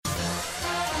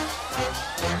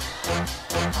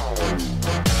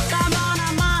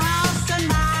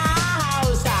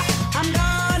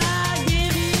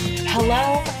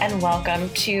and welcome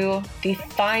to the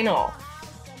final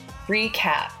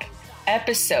recap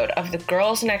episode of The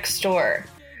Girls Next Door.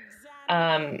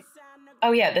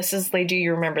 Oh yeah, this is Lady,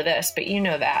 you remember this, but you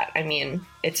know that. I mean,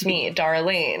 it's me,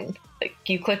 Darlene. Like,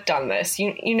 you clicked on this.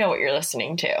 You know what you're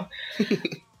listening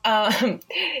to.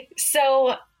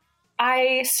 So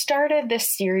I started this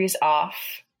series off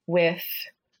with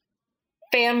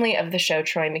family of the show,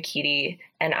 Troy McKeedy,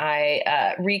 and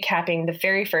I recapping the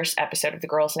very first episode of The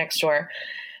Girls Next Door.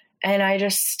 And I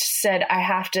just said, I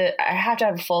have to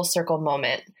have a full circle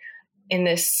moment in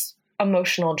this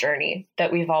emotional journey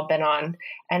that we've all been on,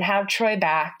 and have Troy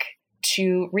back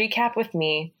to recap with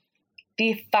me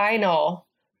the final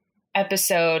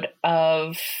episode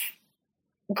of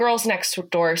Girls Next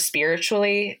Door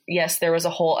spiritually. Yes, there was a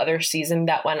whole other season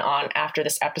that went on after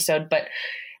this episode, but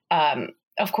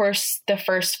of course the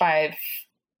first 5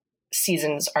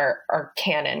 seasons are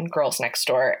canon Girls Next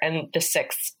Door, and the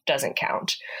 6th doesn't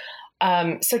count.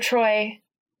 So Troy,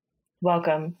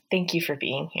 welcome. Thank you for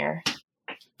being here.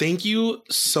 Thank you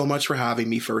so much for having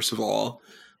me, first of all.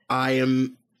 I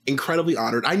am incredibly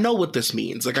honored. I know what this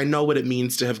means. Like, I know what it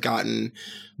means to have gotten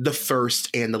the first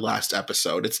and the last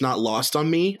episode. It's not lost on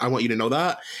me. I want you to know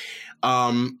that.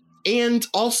 And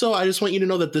also, I just want you to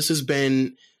know that this has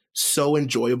been so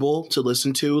enjoyable to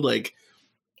listen to. Like,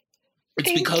 it's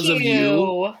Thank because you. of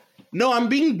you. No, I'm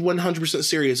being 100%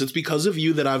 serious. It's because of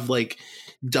you that I've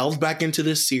delved back into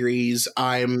this series.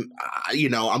 I'm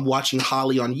watching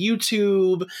Holly on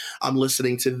YouTube. I'm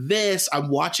listening to this. I'm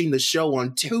watching the show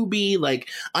on Tubi. Like,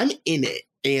 I'm in it.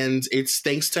 And it's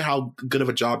thanks to how good of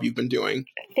a job you've been doing.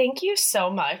 Thank you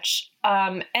so much.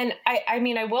 And I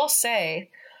mean, I will say,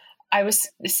 I was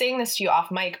saying this to you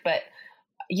off mic, but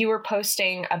you were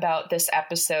posting about this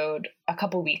episode a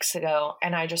couple weeks ago,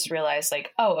 and I just realized, like,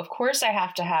 oh, of course I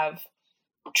have to have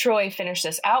Troy finish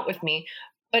this out with me.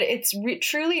 But it's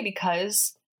truly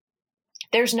because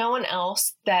there's no one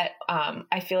else that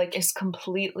I feel like is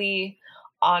completely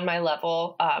on my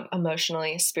level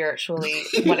emotionally, spiritually,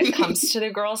 when it comes to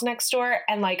The Girls Next Door.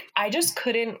 And like, I just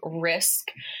couldn't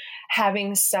risk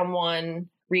having someone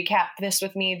recap this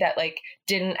with me that like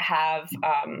didn't have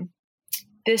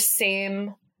this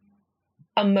same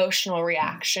emotional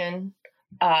reaction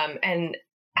and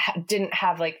didn't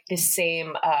have like the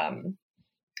same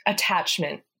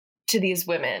attachment to these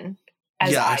women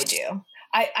as I do.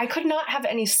 I could not have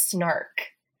any snark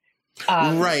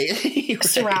right.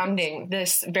 surrounding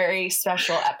this very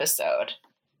special episode.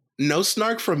 No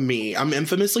snark from me. I'm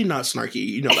infamously not snarky.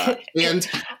 You know that. And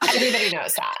everybody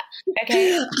knows that.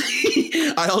 Okay.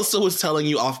 I also was telling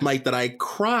you off mic that I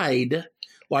cried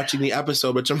watching the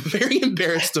episode, which I'm very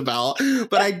embarrassed about,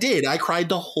 but I did. I cried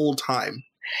the whole time.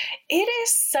 It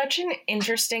is such an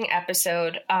interesting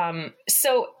episode.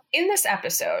 So in this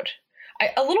episode,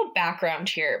 a little background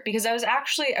here, because I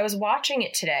was watching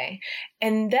it today,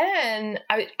 and then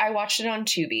I watched it on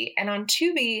Tubi, and on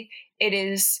Tubi it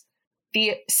is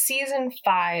the season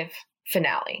 5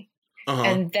 finale,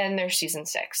 and then there's season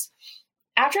 6.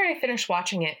 After I finished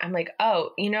watching it, I'm like, oh,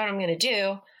 you know what I'm going to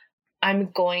do?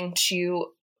 I'm going to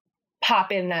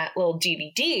pop in that little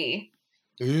DVD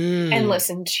and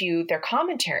listen to their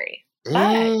commentary.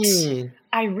 But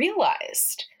I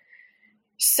realized,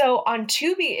 so on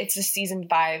Tubi, it's the season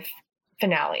 5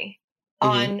 finale.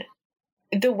 On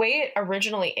the way it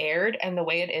originally aired and the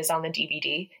way it is on the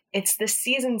DVD, it's the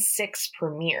season 6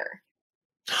 premiere.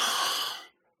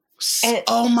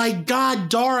 Oh my God,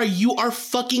 Dara, you are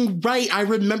fucking right. I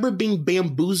remember being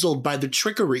bamboozled by the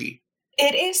trickery.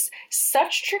 It is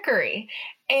such trickery.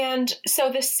 And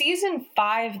so the season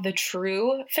 5, the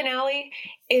true finale,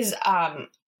 is a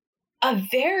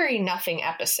very nothing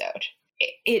episode.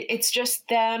 It's just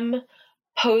them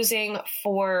posing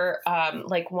for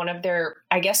like one of their,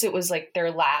 I guess it was like their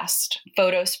last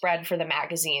photo spread for the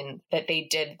magazine that they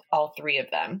did, all 3 of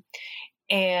them.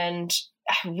 And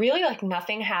really like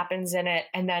nothing happens in it.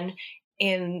 And then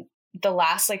in the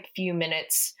last like few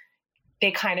minutes,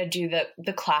 they kind of do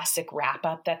the classic wrap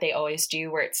up that they always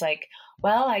do, where it's like,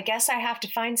 well, I guess I have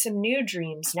to find some new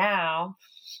dreams now.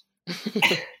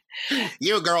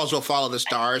 You girls will follow the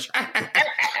stars.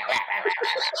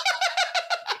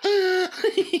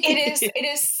 It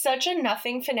is such a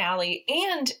nothing finale,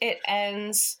 and it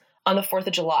ends on the 4th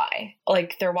of July.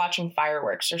 Like they're watching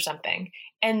fireworks or something.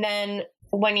 And then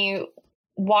when you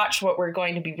watch what we're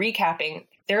going to be recapping,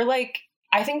 they're like,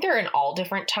 I think they're in all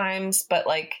different times, but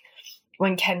like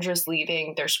when Kendra's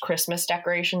leaving, there's Christmas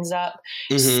decorations up.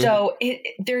 So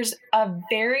there's a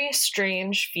very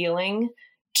strange feeling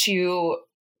to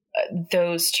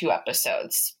those two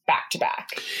episodes back to back.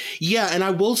 Yeah, and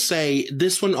I will say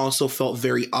this one also felt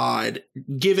very odd,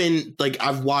 given like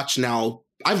I've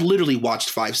literally watched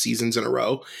 5 seasons in a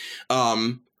row.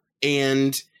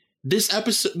 And this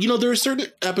episode, there are certain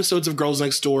episodes of Girls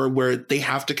Next Door where they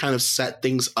have to kind of set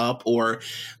things up, or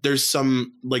there's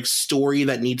some like story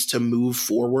that needs to move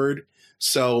forward.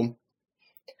 So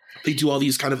they do all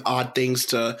these kind of odd things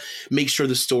to make sure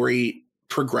the story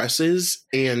progresses.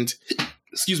 And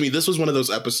excuse me, this was one of those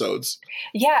episodes.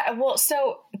 Yeah, well,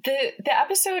 so the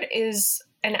episode is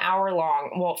an hour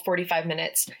long, 45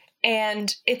 minutes.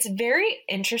 And it's very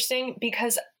interesting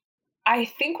because I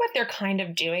think what they're kind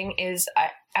of doing is,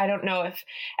 I don't know if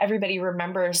everybody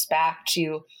remembers back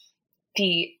to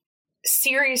the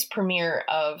series premiere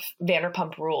of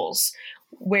Vanderpump Rules,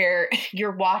 where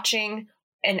you're watching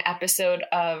an episode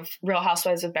of Real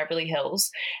Housewives of Beverly Hills.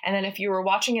 And then if you were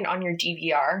watching it on your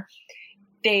DVR,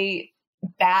 they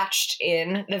batched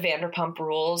in the Vanderpump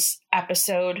Rules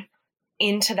episode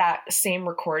into that same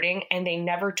recording, and they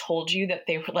never told you that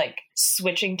they were like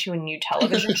switching to a new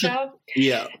television show.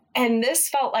 Yeah. And this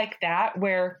felt like that,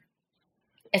 where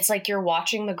it's like you're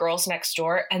watching The Girls Next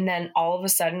Door, and then all of a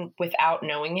sudden, without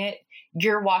knowing it,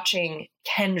 you're watching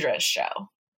Kendra's show.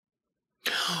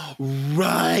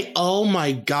 Right. Oh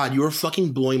my God. You're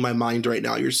fucking blowing my mind right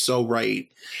now. You're so right.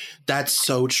 That's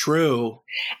so true.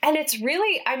 And it's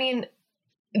really, I mean,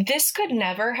 this could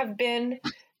never have been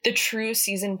the true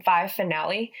season 5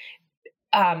 finale,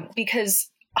 because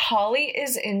Holly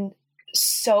is in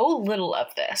so little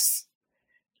of this.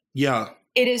 Yeah.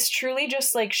 It is truly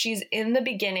just like she's in the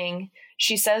beginning.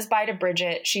 She says bye to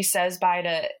Bridget. She says bye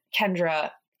to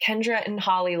Kendra. Kendra and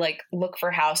Holly like look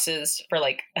for houses for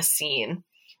like a scene.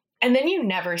 And then you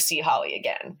never see Holly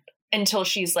again until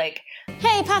she's like,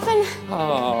 "Hey, Puffin."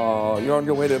 Oh, you're on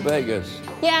your way to Vegas.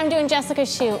 Yeah, I'm doing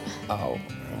Jessica's shoot. Oh.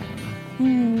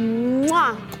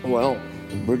 Mwah. Well,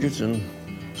 Bridget's in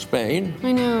Spain.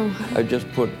 I know. I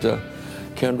just put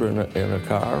Kendra in a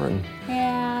car, and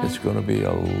Yeah. it's going to be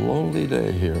a lonely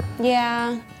day here.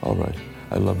 Yeah. All right.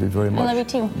 I love you very much. I love you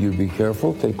too. You be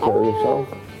careful. Take care of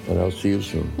yourself, and I'll see you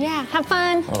soon. Yeah, have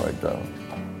fun. All right, darling.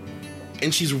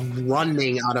 And she's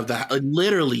running out of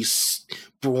literally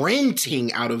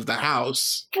sprinting out of the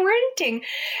house. Sprinting.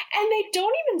 And they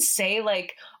don't even say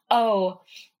like, oh,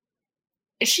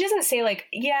 she doesn't say like,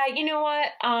 yeah, you know what?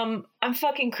 I'm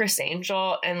fucking Chris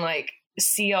Angel and like,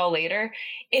 see y'all later.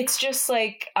 It's just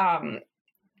like,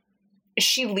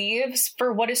 she leaves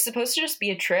for what is supposed to just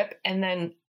be a trip. And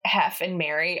then Hef and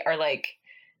Mary are like,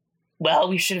 well,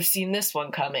 we should have seen this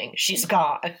one coming. She's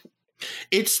gone.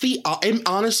 It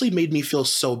honestly made me feel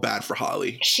so bad for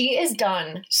Holly. She is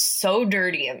done so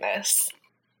dirty in this.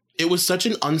 It was such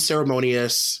an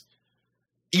unceremonious,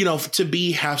 to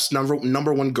be Hef's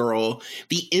number one girl,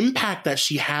 the impact that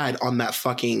she had on that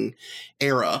fucking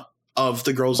era of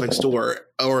the Girls Next Door,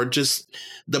 or just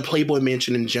the Playboy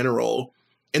Mansion in general.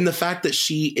 And the fact that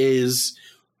she is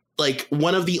like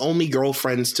one of the only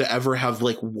girlfriends to ever have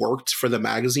like worked for the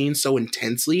magazine so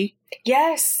intensely.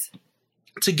 Yes.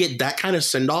 To get that kind of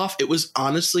send off, it was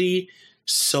honestly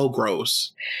so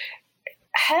gross.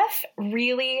 Hef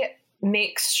really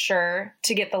makes sure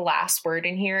to get the last word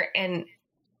in here. And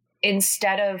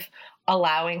instead of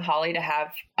allowing Holly to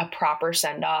have a proper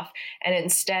send off, and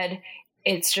instead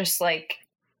it's just like,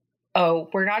 oh,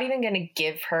 we're not even going to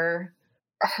give her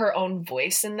own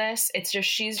voice in this. It's just,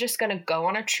 she's just going to go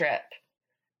on a trip.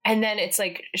 And then it's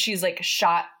like, she's like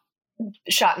shot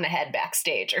in the head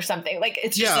backstage or something. Like,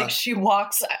 it's just like she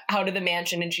walks out of the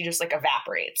mansion and she just like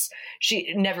evaporates.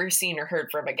 She never seen or heard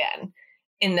from again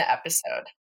in the episode.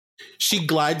 She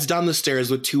glides down the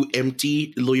stairs with 2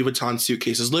 empty Louis Vuitton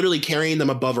suitcases, literally carrying them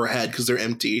above her head because they're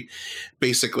empty,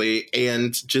 basically,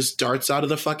 and just darts out of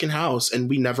the fucking house, and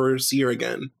we never see her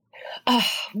again.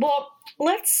 Well,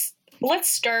 let's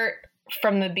start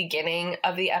from the beginning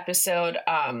of the episode.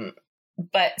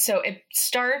 But so it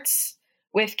starts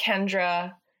with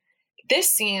Kendra. This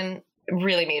scene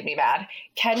really made me mad.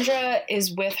 Kendra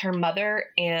is with her mother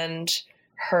and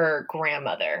her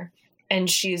grandmother, and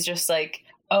she's just like,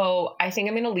 oh, I think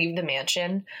I'm going to leave the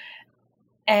mansion.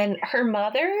 And her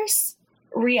mother's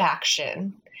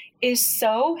reaction is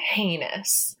so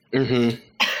heinous. Mm-hmm.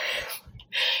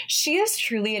 She is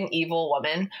truly an evil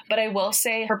woman, but I will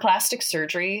say her plastic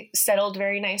surgery settled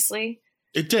very nicely.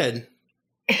 It did.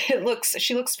 She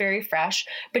looks very fresh,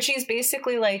 but she's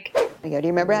basically like, do you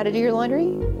remember how to do your laundry?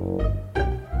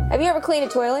 Have you ever cleaned a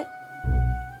toilet?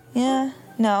 Yeah,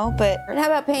 no, but... And how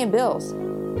about paying bills?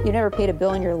 You never paid a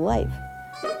bill in your life.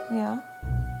 Yeah.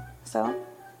 So?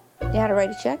 You know how to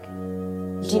write a check?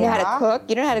 Do you know how to cook?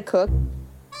 You know how to cook?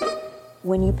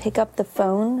 when you pick up the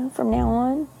phone from now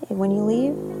on, and when you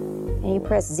leave, and you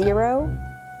press 0,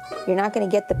 you're not going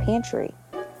to get the pantry.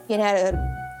 You know how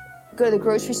to go to the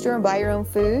grocery store and buy your own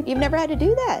food? You've never had to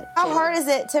do that. How hard is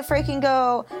it to freaking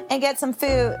go and get some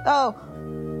food? Oh,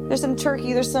 there's some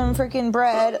turkey, there's some freaking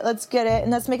bread. Let's get it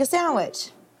and let's make a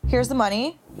sandwich. Here's the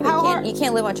money. You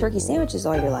can't live on turkey sandwiches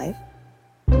all your life.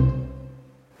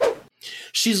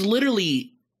 She's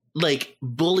literally like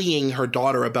bullying her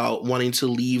daughter about wanting to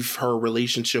leave her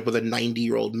relationship with a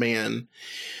 90-year-old man.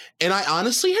 And I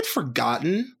honestly had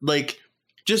forgotten, like,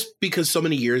 just because so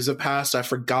many years have passed, I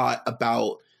forgot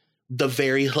about the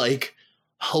very like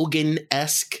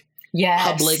Hogan-esque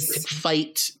public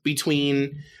fight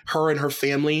between her and her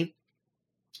family.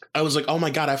 I was like, oh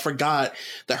my God, I forgot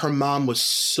that her mom was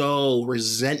so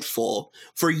resentful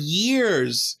for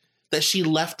years that she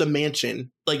left the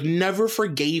mansion, like never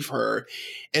forgave her,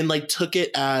 and like took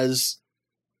it as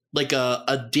like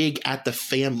a dig at the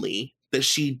family that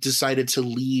she decided to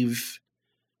leave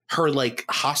her like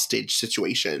hostage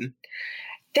situation.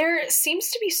 There seems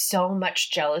to be so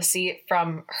much jealousy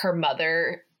from her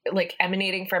mother, like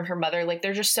emanating from her mother. Like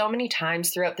there's just so many times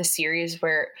throughout the series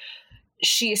where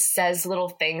she says little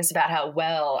things about how,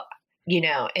 well, you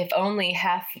know, if only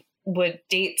Hef would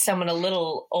date someone a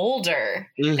little older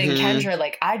than Kendra,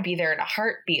 like I'd be there in a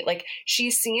heartbeat. Like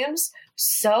she seems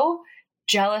so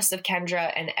jealous of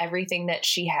Kendra and everything that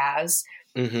she has,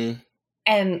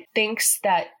 and thinks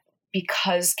that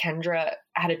because Kendra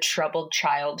had a troubled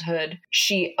childhood,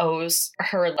 she owes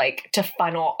her like to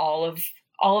funnel all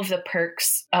of the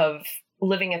perks of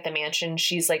living at the mansion.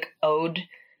 She's like owed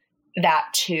that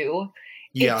too.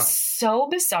 Yeah. It's so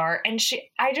bizarre. And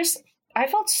I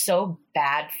felt so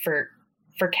bad for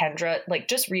Kendra, like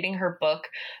just reading her book,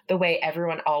 the way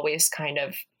everyone always kind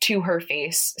of to her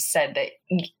face said that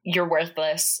you're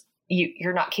worthless,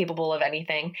 you're not capable of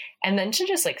anything. And then to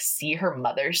just like see her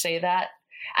mother say that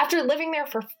after living there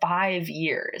for 5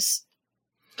 years.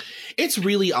 It's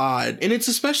really odd. And it's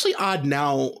especially odd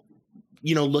now,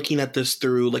 you know, looking at this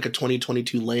through like a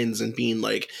 2022 lens and being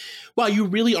like, wow, you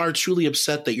really are truly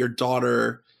upset that your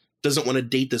daughter doesn't want to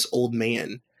date this old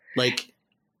man. Like,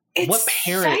 it's what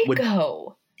parent would,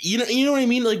 you know what I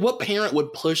mean? Like, what parent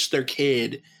would push their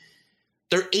kid,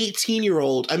 their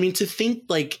 18-year-old? I mean, to think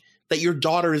like that your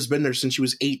daughter has been there since she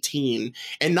was 18,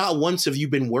 and not once have you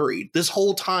been worried. This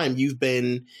whole time you've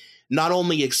been not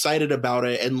only excited about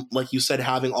it, and like you said,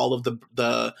 having all of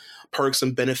the perks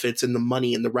and benefits and the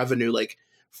money and the revenue like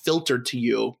filtered to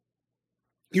you.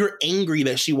 You're angry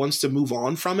that she wants to move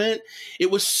on from it.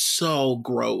 It was so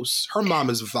gross. Her mom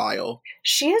is vile.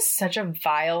 She is such a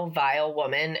vile, vile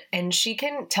woman. And she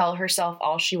can tell herself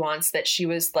all she wants that she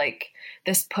was like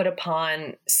this put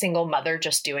upon single mother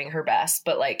just doing her best.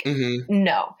 But like,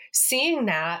 no, seeing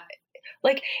that,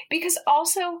 like, because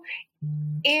also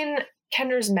in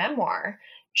Kendra's memoir,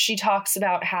 she talks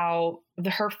about how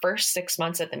her first 6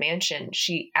 months at the mansion,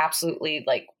 she absolutely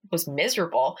like was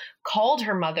miserable, called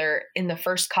her mother in the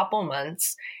first couple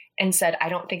months and said, I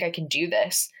don't think I can do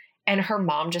this. And her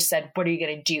mom just said, what are you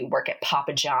going to do? Work at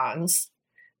Papa John's?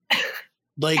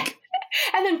 Like,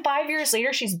 and then 5 years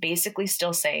later, she's basically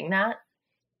still saying that.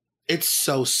 It's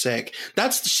so sick.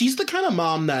 She's the kind of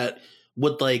mom that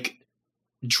would like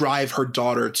drive her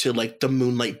daughter to like the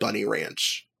Moonlight Bunny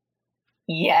Ranch.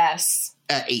 Yes.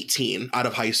 At 18 out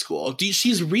of high school.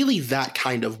 She's really that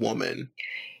kind of woman.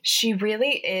 She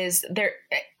really is there.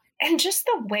 And just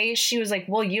the way she was like,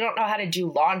 well, you don't know how to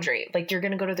do laundry. Like you're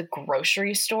going to go to the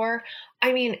grocery store.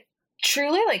 I mean,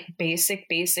 truly like basic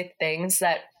things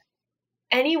that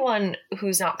anyone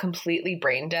who's not completely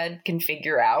brain dead can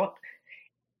figure out.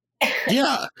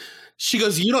 Yeah. She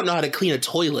goes, you don't know how to clean a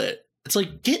toilet. It's like,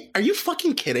 are you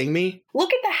fucking kidding me?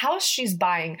 Look at the house she's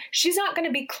buying. She's not going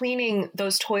to be cleaning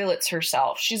those toilets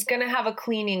herself. She's going to have a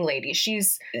cleaning lady.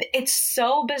 It's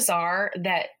so bizarre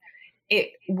that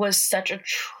it was such a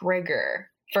trigger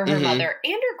for her mother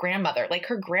and her grandmother. Like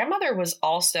her grandmother was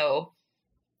also,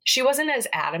 she wasn't as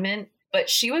adamant, but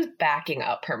she was backing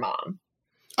up her mom.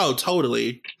 Oh,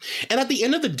 totally. And at the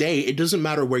end of the day, it doesn't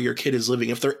matter where your kid is living.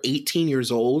 If they're 18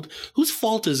 years old, whose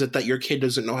fault is it that your kid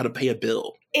doesn't know how to pay a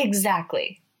bill?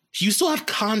 Exactly. You still have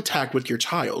contact with your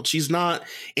child. She's not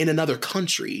in another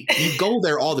country. You go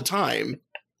there all the time.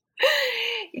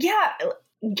 Yeah.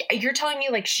 You're telling me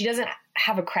like she doesn't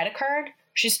have a credit card?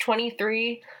 She's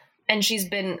 23 and she's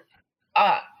been,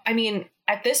 I mean,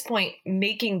 at this point,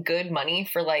 making good money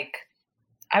for like,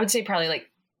 I would say probably like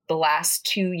the last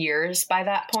 2 years by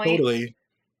that point. Totally.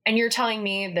 And you're telling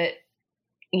me that,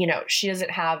 you know, she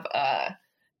doesn't have a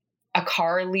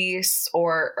car lease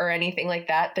or anything like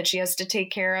that she has to take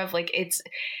care of. Like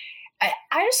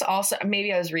I just also,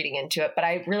 maybe I was reading into it, but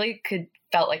I really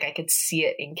felt like I could see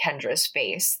it in Kendra's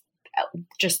face,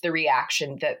 just the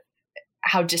reaction, that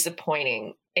how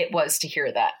disappointing it was to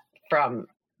hear that from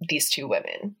these two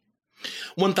women.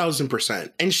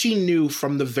 1000%. And she knew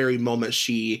from the very moment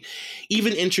she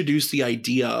even introduced the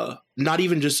idea, not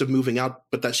even just of moving out,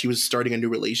 but that she was starting a new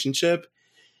relationship.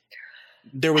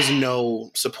 There was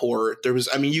no support.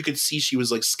 You could see she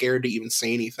was like scared to even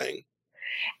say anything.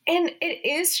 And it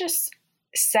is just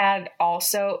sad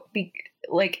also,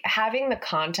 like having the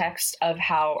context of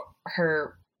how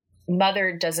her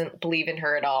mother doesn't believe in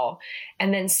her at all.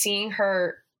 And then seeing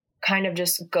her kind of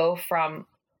just go from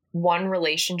one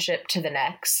relationship to the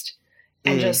next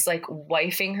and just like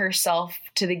wifing herself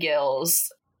to the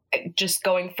gills, just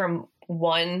going from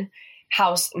one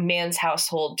man's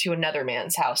household to another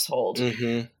man's household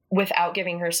without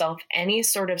giving herself any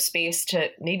sort of space to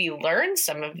maybe learn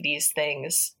some of these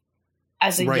things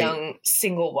as a young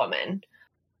single woman.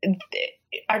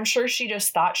 I'm sure she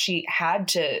just thought she had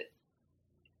to,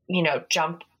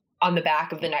 jump on the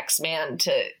back of the next man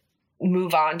to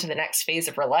move on to the next phase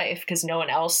of her life, because no one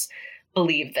else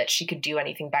believed that she could do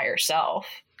anything by herself.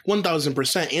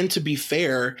 1000%. And to be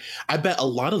fair, I bet a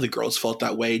lot of the girls felt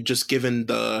that way, just given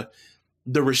the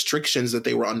restrictions that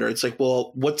they were under. It's like,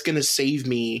 well, what's going to save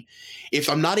me if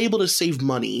I'm not able to save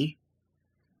money?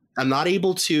 I'm not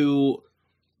able to,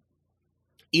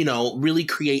 really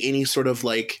create any sort of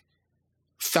like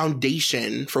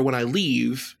foundation for when I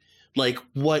leave. Like,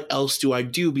 what else do I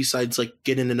do besides like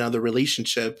get in another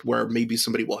relationship where maybe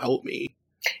somebody will help me?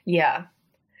 Yeah.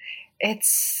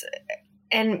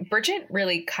 And Bridget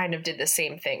really kind of did the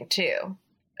same thing too.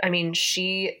 I mean,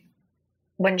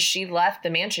 when she left the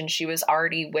mansion, she was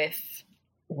already with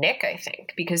Nick, I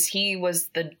think, because he was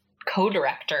the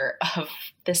co-director of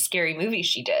the Scary Movie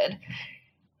she did.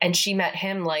 And she met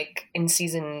him like in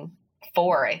season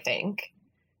 4, I think.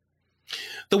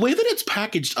 The way that it's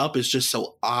packaged up is just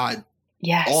so odd.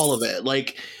 Yes. All of it.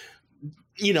 Like,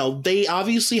 they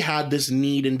obviously had this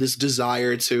need and this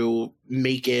desire to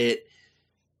make it,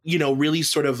 really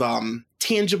sort of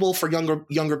tangible for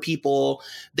younger people.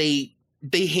 They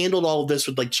handled all of this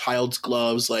with like child's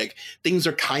gloves. Like, things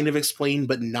are kind of explained,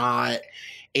 but not.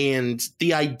 And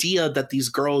the idea that these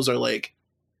girls are like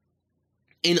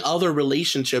in other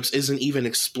relationships isn't even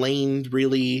explained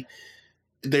really.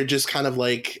 They're just kind of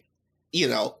like,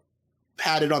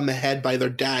 patted on the head by their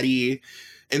daddy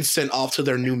and sent off to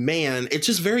their new man. It's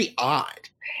just very odd.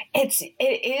 It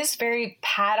is very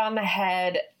pat on the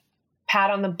head, pat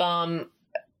on the bum,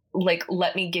 like,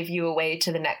 let me give you away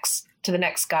to the next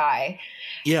guy.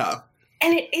 Yeah.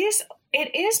 And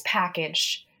it is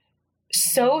packaged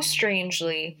so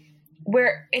strangely,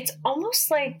 where it's almost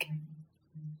like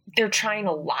they're trying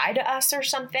to lie to us or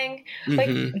something. Like,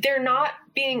 they're not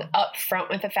being upfront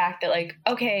with the fact that, like,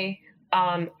 okay,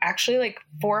 actually, like,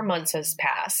 4 months has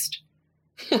passed.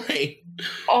 Right.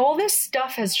 All this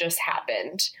stuff has just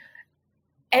happened.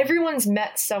 Everyone's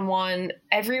met someone.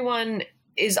 Everyone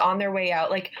is on their way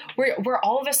out. Like, we're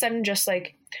all of a sudden just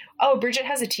like, oh, Bridget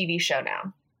has a TV show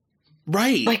now.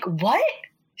 Right. Like, what?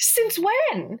 Since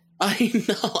when? I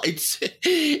know.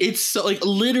 It's so, like,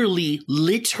 literally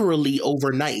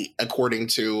overnight, according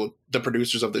to the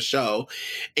producers of the show.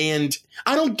 And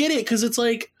I don't get it, because it's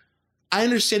like, I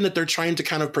understand that they're trying to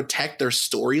kind of protect their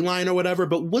storyline or whatever,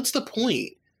 but what's the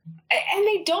point? And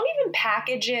they don't even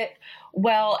package it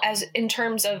well, as in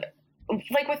terms of,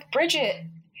 like, with Bridget,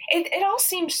 it all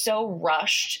seems so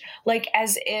rushed, like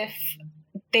as if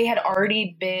they had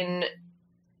already been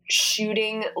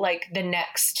shooting like the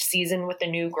next season with the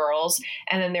new girls,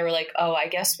 and then they were like, oh, I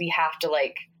guess we have to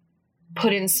like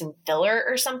put in some filler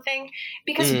or something,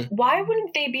 because why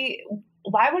wouldn't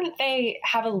they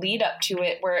have a lead up to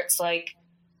it where it's like,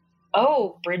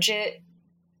 oh, Bridget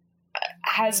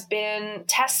has been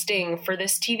testing for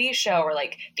this TV show, or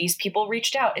like these people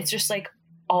reached out. It's just like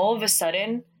all of a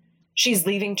sudden she's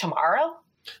leaving tomorrow.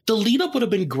 The lead up would have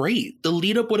been great. The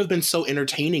lead up would have been so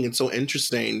entertaining and so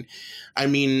interesting. I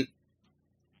mean,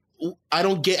 I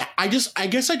guess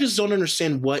I just don't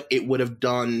understand what it would have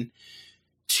done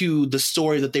to the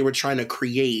story that they were trying to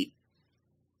create,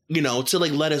 to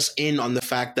like let us in on the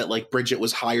fact that like Bridget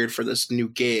was hired for this new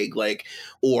gig, like,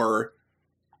 or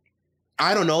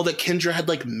I don't know, that Kendra had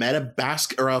like met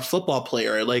a football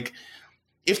player. Like,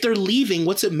 if they're leaving,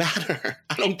 what's it matter?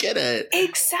 I don't get it.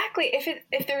 Exactly.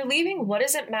 If they're leaving, what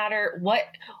does it matter?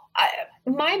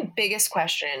 My biggest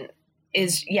question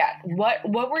is, what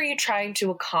were you trying to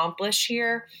accomplish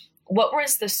here? What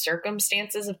was the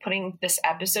circumstances of putting this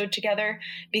episode together?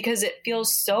 Because it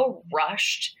feels so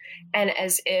rushed, and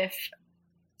as if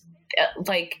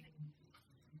like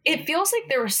it feels like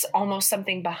there was almost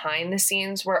something behind the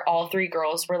scenes where all three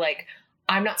girls were like,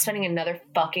 I'm not spending another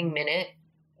fucking minute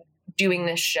doing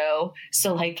this show.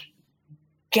 So like,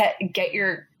 get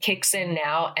your kicks in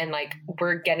now. And like,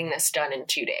 we're getting this done in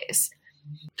 2 days.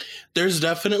 There's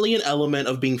definitely an element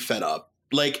of being fed up.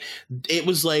 Like, it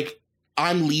was like,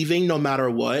 I'm leaving no matter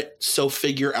what. So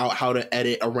figure out how to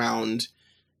edit around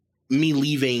me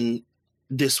leaving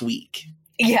this week.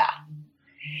 Yeah.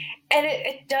 And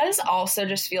it does also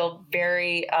just feel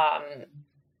very,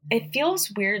 it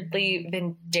feels weirdly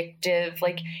vindictive.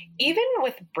 Like, even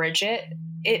with Bridget,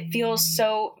 it feels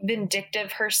so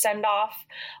vindictive, her send-off.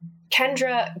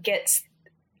 Kendra gets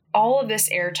all of this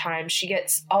airtime. She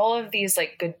gets all of these,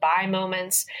 like, goodbye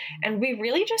moments. And we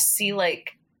really just see,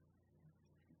 like,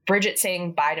 Bridget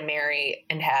saying bye to Mary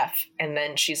and Hef, and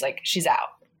then she's like, she's out.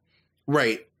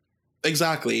 Right.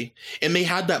 Exactly. And they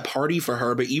had that party for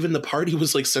her, but even the party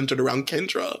was like centered around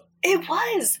Kendra. It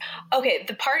was. Okay,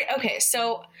 the party. Okay,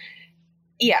 so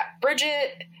yeah,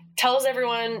 Bridget tells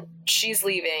everyone she's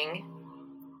leaving.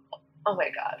 Oh my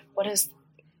God. What is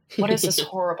this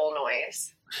horrible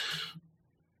noise?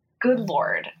 Good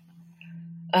Lord.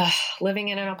 Ugh, living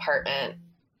in an apartment.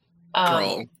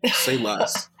 Girl, say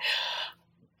less.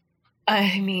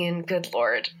 I mean, good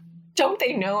Lord. Don't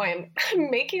they know I'm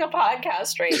making a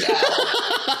podcast right now?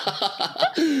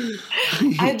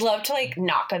 I'd love to like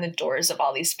knock on the doors of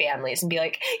all these families and be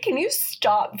like, can you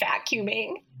stop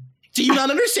vacuuming? Do you not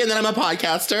understand that I'm a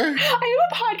podcaster? I am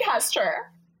a podcaster.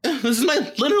 This is my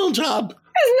literal job.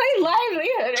 This is my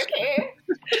livelihood, okay?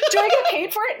 Do I get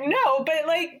paid for it? No, but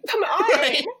like, come on.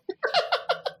 Right.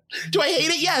 Do I hate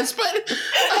it? Yes, but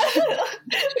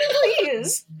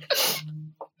please.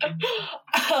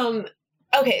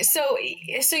 Okay, so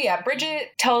yeah, Bridget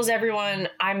tells everyone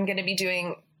I'm going to be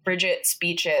doing Bridget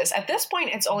speeches. At this point,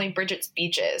 it's only Bridget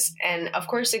speeches. And of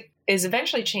course, it is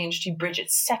eventually changed to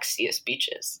Bridget's sexiest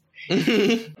speeches.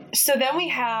 So then we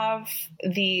have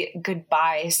the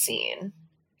goodbye scene.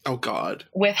 Oh, God.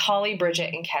 With Holly,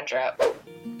 Bridget, and Kendra.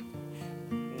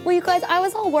 Well, you guys, I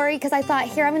was all worried because I thought,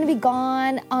 here, I'm going to be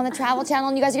gone on the Travel Channel,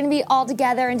 and you guys are going to be all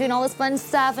together and doing all this fun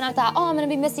stuff. And I thought, oh, I'm going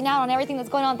to be missing out on everything that's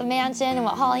going on at the mansion and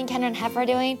what Holly and Kendra and Hef are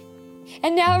doing.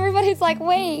 And now everybody's like,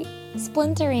 wait,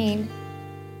 splintering.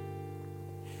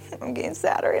 I'm getting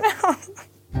sad right now.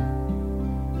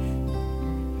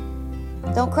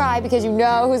 Don't cry because you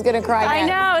know who's going to cry next. I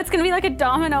know, it's going to be like a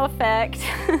domino effect.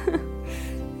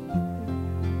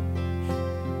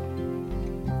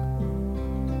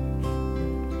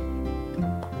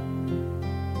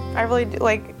 I really do,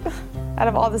 like, out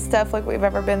of all the stuff like we've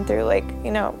ever been through, like,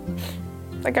 you know,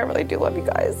 like I really do love you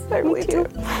guys. I really do.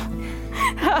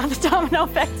 The domino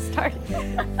effect started.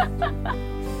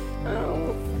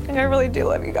 Like, I really do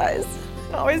love you guys.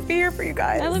 I'll always be here for you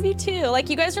guys. I love you too. Like,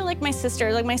 you guys are like my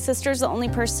sister. Like, my sister's the only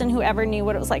person who ever knew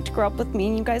what it was like to grow up with me,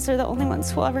 and you guys are the only ones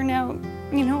who'll ever know,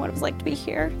 you know, what it was like to be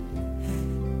here.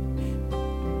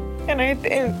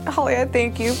 And Holly, I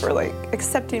thank you for like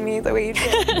accepting me the way you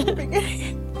did in the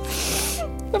beginning.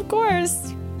 Of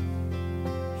course.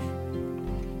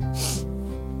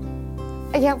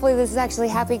 I can't believe this is actually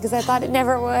happening because I thought it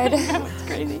never would. It's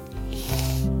crazy.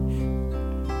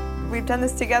 We've done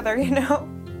this together, you know?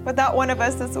 Without one of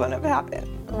us, this wouldn't have happened.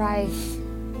 Right.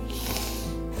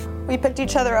 We picked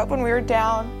each other up when we were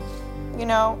down, you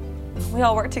know? We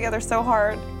all worked together so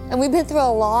hard. And we've been through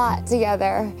a lot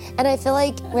together. And I feel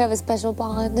like we have a special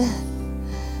bond.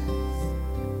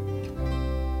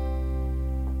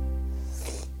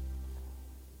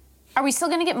 Are we still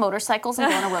gonna get motorcycles and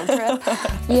go on a road trip?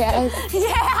 Yes.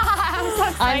 Yeah, I'm so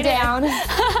I'm excited. down.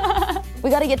 We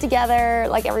gotta get together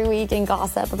like every week and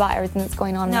gossip about everything that's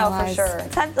going on in our No, for lives. sure.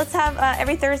 Let's have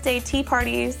every Thursday tea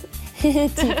parties. Tea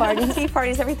parties. Tea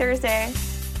parties every Thursday.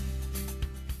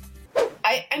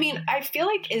 I mean, I feel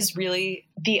like is really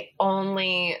the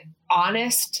only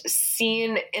honest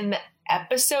scene in the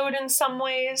episode in some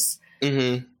ways.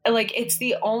 Mm-hmm. Like, it's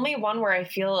the only one where I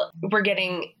feel we're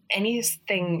getting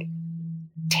anything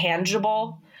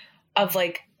tangible of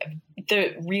like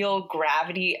the real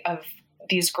gravity of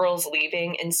these girls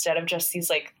leaving instead of just these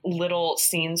like little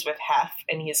scenes with Hef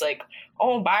and he's like,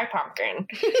 oh, bye, pumpkin.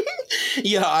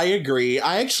 Yeah, I agree.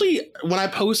 I actually, when I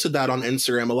posted that on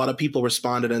Instagram, a lot of people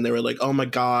responded and they were like, oh my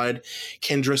God,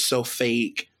 Kendra's so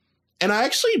fake. And I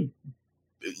actually,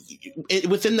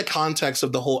 within the context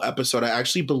of the whole episode, I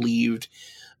actually believed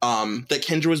that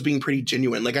Kendra was being pretty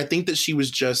genuine. Like, I think that she was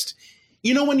just,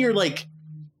 you know, when you're like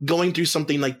going through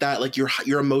something like that, like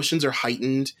your emotions are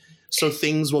heightened. So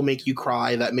things will make you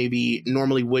cry that maybe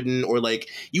normally wouldn't, or like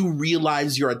you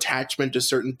realize your attachment to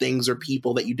certain things or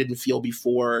people that you didn't feel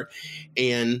before.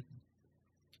 And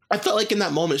I felt like in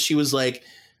that moment she was like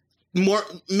more,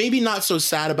 maybe not so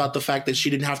sad about the fact that she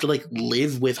didn't have to like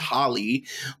live with Holly,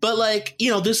 but like,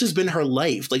 you know, this has been her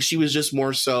life. Like she was just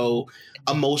more so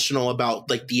emotional about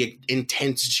like the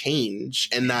intense change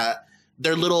and that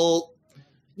their little,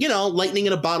 you know, lightning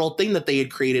in a bottle thing that they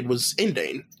had created was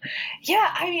ending.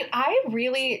 Yeah, I mean, I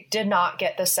really did not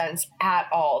get the sense at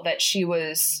all that she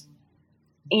was,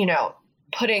 you know,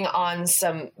 putting on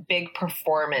some big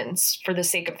performance for the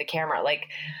sake of the camera. Like,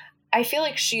 I feel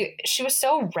like she was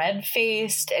so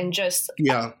red-faced and just...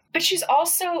 Yeah. But she's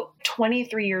also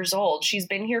 23 years old. She's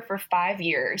been here for 5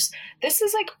 years. This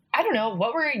is like, I don't know,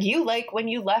 what were you like when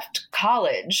you left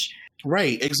college?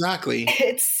 Right, exactly.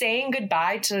 It's saying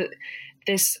goodbye to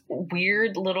this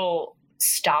weird little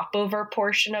stopover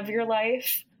portion of your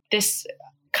life. This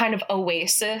kind of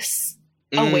oasis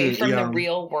away from the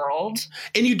real world.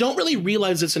 And you don't really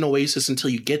realize it's an oasis until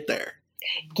you get there.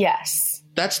 Yes.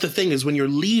 That's the thing, is when you're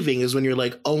leaving is when you're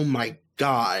like, oh my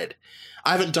God,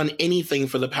 I haven't done anything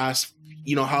for the past,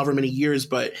 you know, however many years,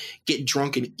 but get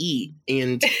drunk and eat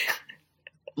and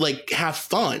like have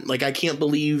fun. Like, I can't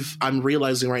believe I'm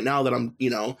realizing right now that I'm, you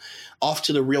know, off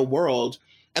to the real world.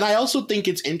 And I also think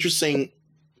it's interesting,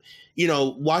 you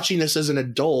know, watching this as an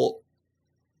adult,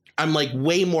 I'm like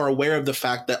way more aware of the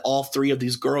fact that all three of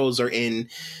these girls are in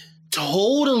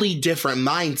totally different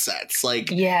mindsets. Like,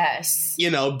 yes, you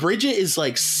know, Bridget is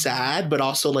like sad, but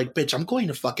also like, bitch, I'm going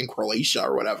to fucking Croatia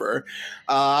or whatever.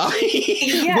 Going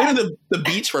to the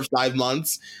beach for 5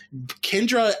 months.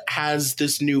 Kendra has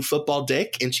this new football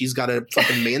dick and she's got a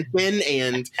fucking mansion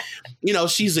and, you know,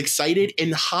 she's excited.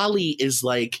 And Holly is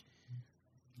like,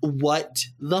 what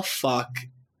the fuck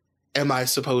am I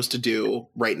supposed to do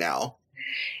right now?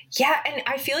 Yeah, and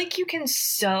I feel like you can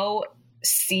so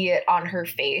see it on her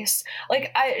face.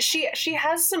 Like she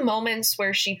has some moments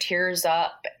where she tears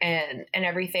up and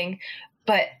everything,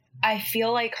 but I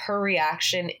feel like her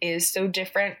reaction is so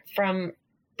different from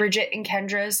Bridget and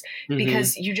Kendra's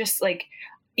because you just like,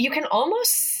 you can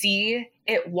almost see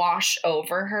it wash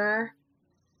over her,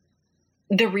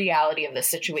 the reality of the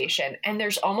situation. And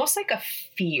there's almost like a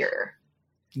fear.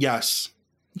 Yes.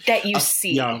 That you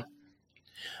see. Yeah.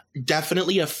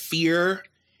 Definitely a fear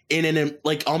and an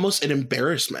like almost an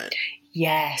embarrassment.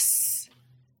 Yes.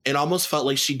 It almost felt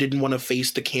like she didn't want to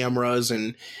face the cameras,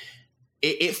 and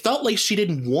it felt like she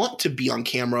didn't want to be on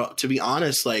camera, to be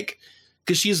honest, like,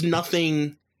 because she has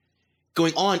nothing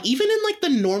going on, even in like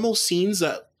the normal scenes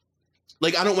that,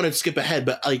 like, I don't want to skip ahead,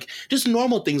 but like just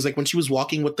normal things, like when she was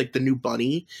walking with like the new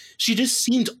bunny, she just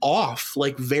seemed off,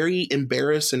 like very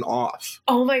embarrassed and off.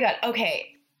 Oh my God. Okay.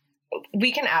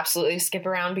 We can absolutely skip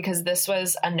around because this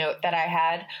was a note that I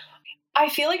had. I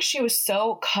feel like she was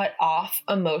so cut off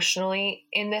emotionally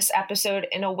in this episode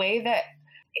in a way that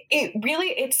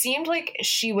it seemed like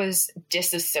she was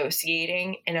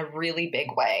disassociating in a really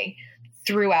big way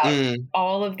throughout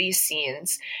all of these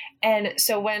scenes. And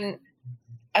so when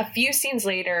a few scenes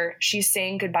later, she's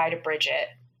saying goodbye to Bridget.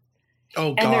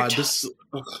 Oh God,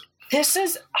 this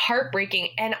is heartbreaking.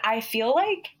 And I feel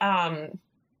like,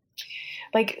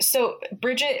 so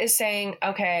Bridget is saying,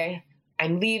 okay,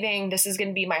 I'm leaving. This is going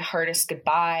to be my hardest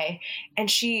goodbye. And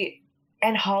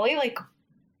Holly like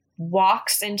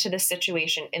walks into the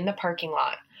situation in the parking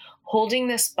lot holding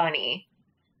this bunny.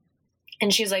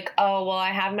 And she's like, oh, well, I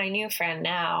have my new friend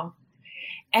now.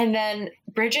 And then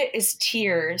Bridget is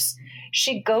tears.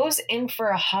 She goes in for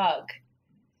a hug.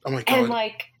 Oh my God. And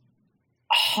like,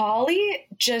 Holly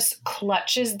just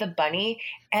clutches the bunny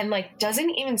and like doesn't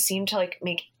even seem to like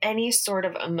make any sort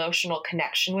of emotional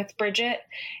connection with Bridget.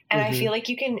 And I feel like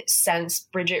you can sense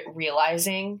Bridget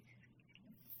realizing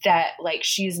that like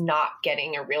she's not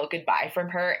getting a real goodbye from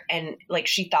her. And like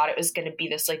she thought it was going to be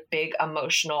this like big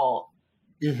emotional,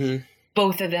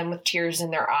 both of them with tears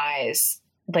in their eyes,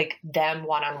 like them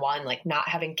one-on-one, like not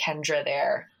having Kendra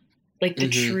there, like the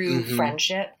true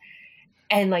friendship.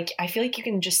 And like, I feel like you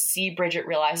can just see Bridget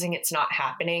realizing it's not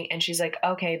happening. And she's like,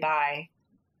 okay, bye.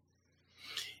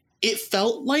 It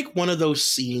felt like one of those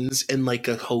scenes in like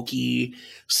a hokey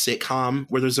sitcom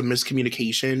where there's a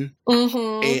miscommunication.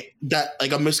 That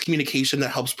like a miscommunication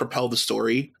that helps propel the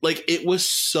story. Like, it was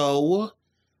so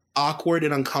awkward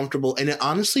and uncomfortable. And it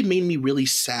honestly made me really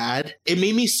sad. It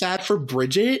made me sad for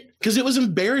Bridget because it was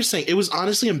embarrassing. It was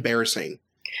honestly embarrassing.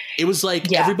 It was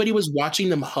like everybody was watching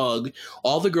them hug.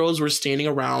 All the girls were standing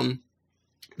around.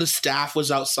 The staff was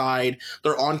outside.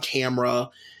 They're on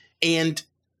camera. And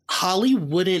Holly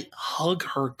wouldn't hug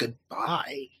her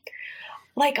goodbye.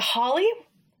 Like, Holly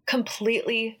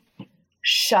completely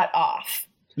shut off.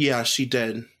 Yeah, she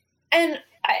did. And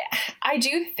I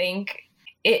do think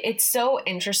it's so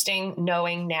interesting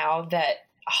knowing now that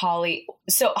Holly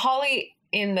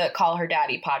in the Call Her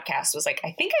Daddy podcast was like,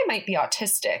 I think I might be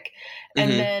autistic.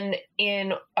 And then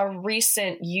in a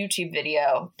recent YouTube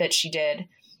video that she did,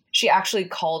 she actually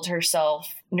called herself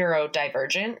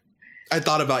neurodivergent. I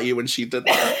thought about you when she did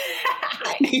that.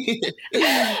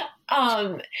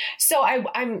 So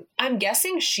I'm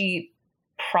guessing she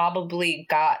probably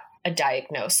got a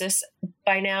diagnosis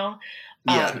by now.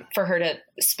 For her to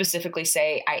specifically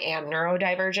say I am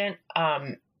neurodivergent.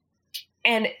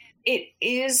 And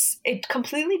it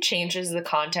completely changes the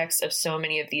context of so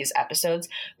many of these episodes.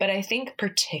 But I think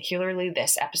particularly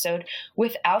this episode,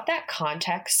 without that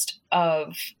context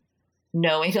of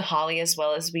knowing Holly as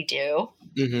well as we do,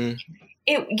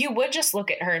 you would just look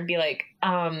at her and be like,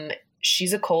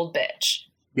 she's a cold bitch.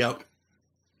 Yep.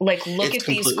 Like, look It's at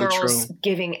these girls true.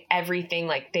 giving everything.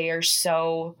 Like, they are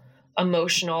so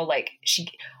emotional. Like,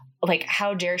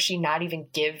 how dare she not even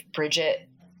give Bridget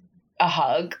a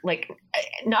hug? Like,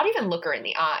 not even look her in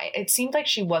the eye. It seemed like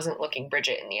she wasn't looking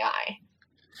Bridget in the eye.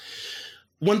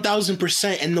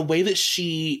 1000%. And the way that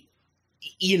she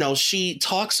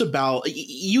talks about,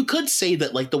 you could say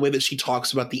that like the way that she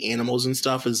talks about the animals and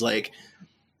stuff is like,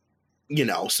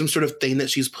 some sort of thing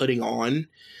that she's putting on.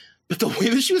 But the way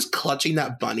that she was clutching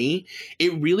that bunny,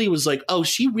 it really was like, oh,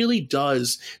 she really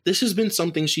does. This has been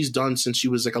something she's done since she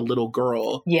was like a little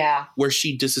girl. Yeah. Where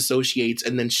she disassociates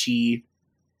and then she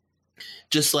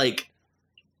just like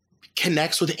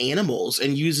connects with animals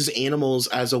and uses animals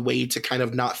as a way to kind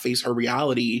of not face her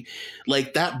reality.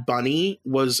 Like, that bunny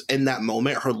was in that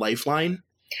moment her lifeline.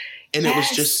 And It was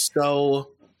just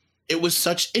it was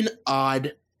such an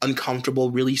odd,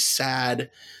 uncomfortable, really sad,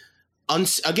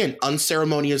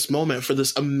 unceremonious moment for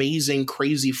this amazing,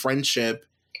 crazy friendship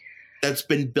that's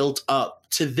been built up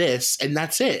to this, and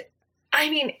that's it. I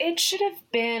mean,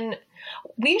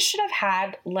 we should have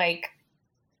had like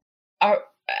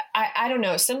I don't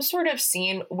know, some sort of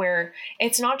scene where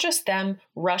it's not just them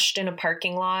rushed in a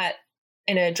parking lot,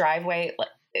 in a driveway, like,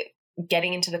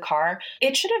 getting into the car.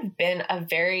 It should have been a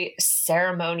very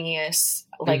ceremonious,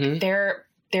 like,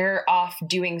 they're off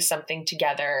doing something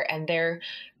together and they're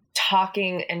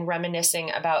talking and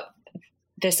reminiscing about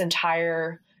this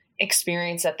entire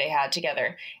experience that they had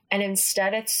together. And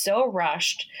instead it's so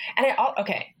rushed. And I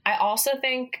also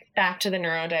think, back to the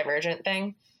neurodivergent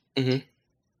thing,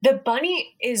 the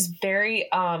bunny is very,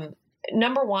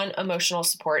 number one, emotional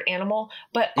support animal,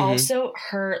 but also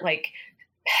her like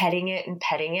petting it,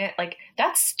 like,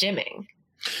 that's stimming.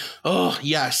 Oh,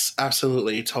 yes,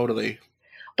 absolutely. Totally.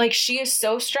 Like, she is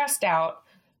so stressed out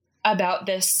about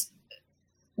this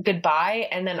goodbye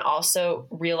and then also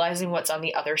realizing what's on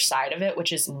the other side of it,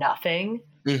 which is nothing,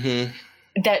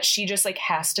 that she just like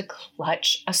has to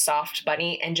clutch a soft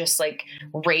bunny and just like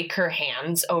rake her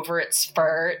hands over its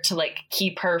fur to like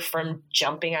keep her from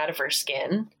jumping out of her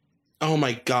skin. Oh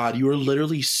my God, you were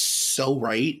literally so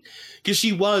right. Because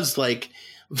she was like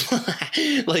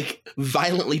like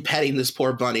violently petting this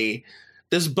poor bunny.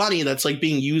 This bunny that's like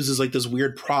being used as like this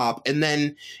weird prop. And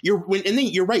then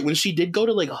you're right. When she did go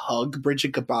to like hug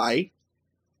Bridget goodbye,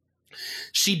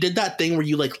 she did that thing where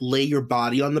you like lay your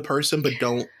body on the person, but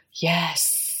don't.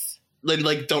 Yes.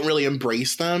 Like don't really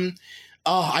embrace them.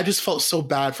 Oh, I just felt so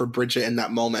bad for Bridget in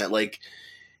that moment. Like,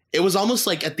 it was almost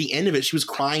like at the end of it, she was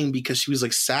crying because she was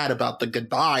like sad about the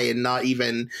goodbye and not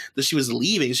even that she was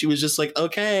leaving. She was just like,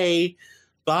 okay,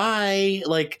 bye.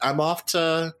 Like, I'm off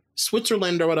to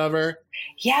Switzerland or whatever.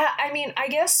 Yeah, I mean, I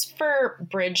guess for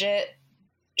Bridget,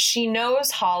 she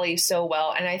knows Holly so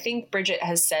well. And I think Bridget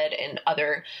has said in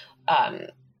other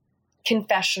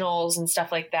confessionals and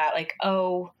stuff like that, like,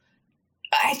 oh,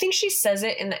 I think she says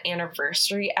it in the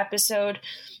anniversary episode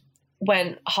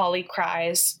when Holly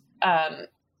cries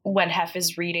when Hef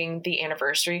is reading the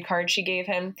anniversary card she gave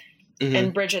him.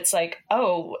 And Bridget's like,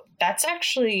 oh, that's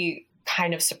actually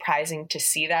kind of surprising to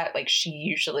see that. Like, she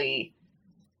usually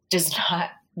does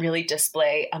not really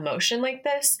display emotion like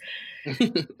this.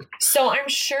 So I'm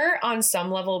sure on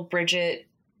some level, Bridget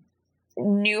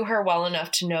knew her well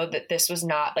enough to know that this was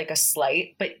not like a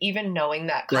slight, but even knowing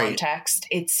that context,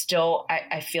 it's still,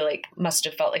 I feel like, must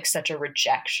have felt like such a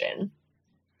rejection.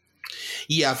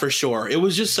 Yeah, for sure. It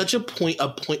was just such it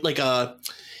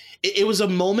was a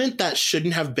moment that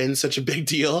shouldn't have been such a big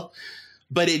deal,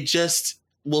 but it just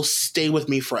will stay with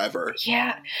me forever.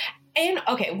 Yeah. And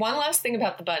okay, one last thing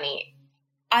about the bunny.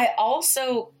 I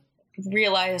also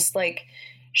realized, like,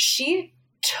 she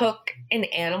took an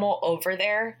animal over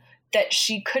there that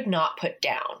she could not put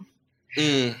down.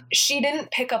 She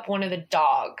didn't pick up one of the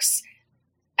dogs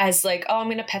as like, oh, I'm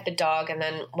going to pet the dog, and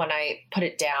then when I put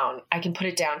it down, I can put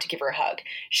it down to give her a hug.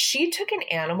 She took an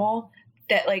animal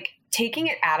that, like, taking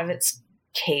it out of its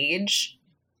cage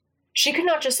she could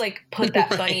not just like put that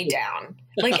bunny down.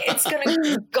 Like it's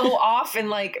gonna go off and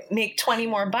like make 20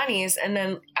 more bunnies and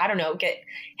then, I don't know, get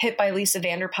hit by Lisa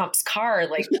Vanderpump's car,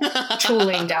 like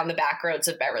tooling down the back roads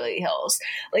of Beverly Hills.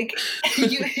 Like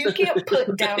you can't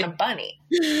put down a bunny.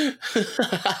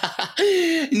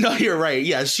 No, you're right.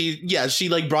 Yeah, she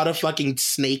like brought a fucking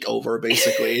snake over,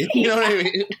 basically. You know what I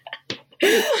mean?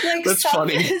 Like That's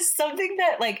funny. Something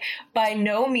that like by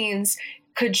no means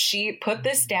could she put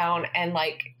this down and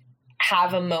like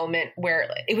have a moment where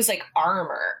it was like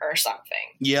armor or something.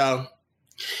 Yeah.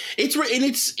 It's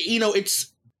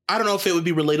I don't know if it would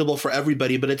be relatable for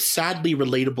everybody, but it's sadly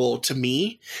relatable to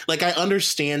me. Like, I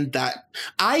understand that.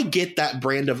 I get that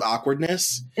brand of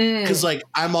awkwardness because like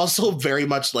I'm also very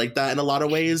much like that in a lot of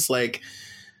ways. Like,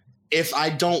 if I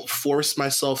don't force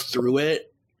myself through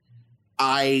it,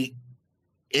 I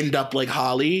end up like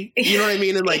Holly. You know what I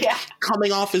mean? And like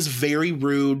coming off as very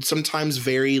rude, sometimes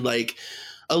very like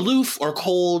aloof or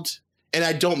cold. And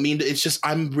I don't mean to, it's just,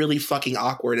 I'm really fucking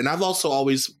awkward. And I've also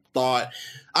always thought,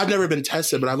 I've never been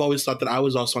tested, but I've always thought that I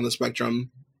was also on the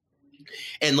spectrum.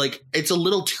 And like, it's a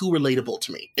little too relatable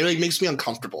to me. It like makes me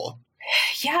uncomfortable.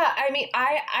 Yeah. I mean,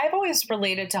 I've always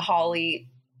related to Holly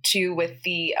too with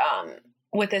the,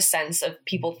 with a sense of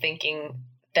people thinking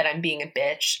that I'm being a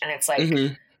bitch. And it's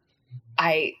like,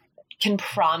 I can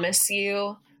promise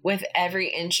you with every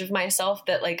inch of myself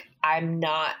that like, I'm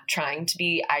not trying to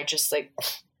be, I just like,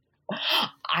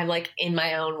 I'm like in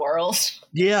my own world.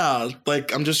 Yeah.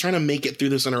 Like I'm just trying to make it through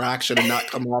this interaction and not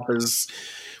come off as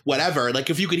whatever. Like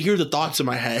if you could hear the thoughts in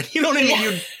my head, you know what I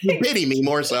mean? You're pitying me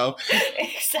more so.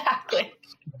 Exactly.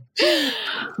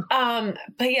 But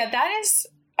yeah, that is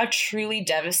a truly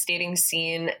devastating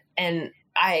scene. And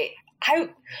I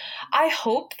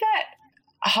hope that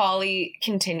Holly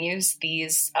continues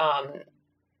these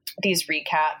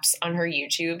recaps on her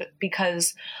YouTube,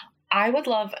 because I would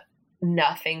love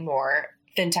nothing more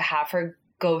than to have her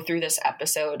go through this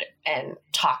episode and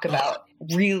talk about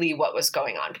really what was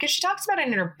going on, because she talks about it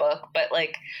in her book, but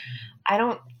like, I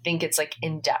don't think it's like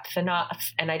in depth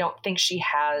enough. And I don't think she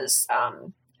has,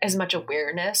 as much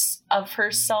awareness of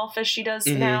herself as she does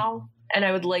now. And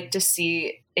I would like to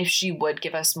see if she would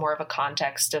give us more of a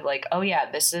context of like, oh yeah,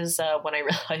 this is when I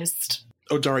realized.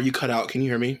 Oh, Dara, you cut out. Can you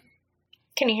hear me?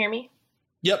 Can you hear me?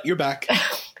 Yep, you're back.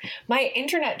 My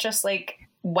internet just like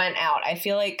went out. I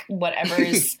feel like whatever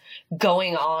is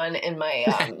going on in my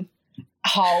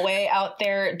hallway out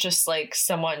there, just like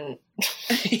someone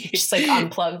just like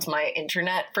unplugged my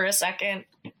internet for a second.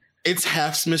 It's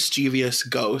Hef's mischievous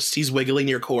ghost. He's wiggling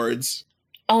your cords.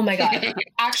 Oh my God.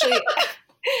 Actually,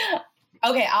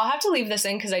 okay, I'll have to leave this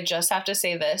in because I just have to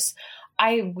say this.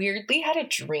 I weirdly had a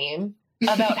dream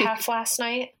about Hef last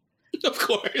night. Of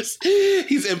course.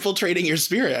 He's infiltrating your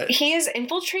spirit. He is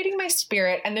infiltrating my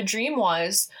spirit. And the dream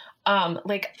was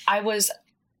like I was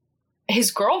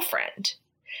his girlfriend.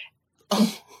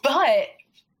 Oh. But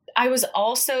I was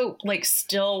also like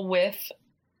still with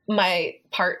my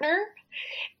partner.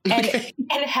 And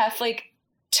and Hef like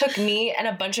took me and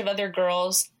a bunch of other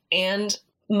girls and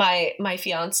my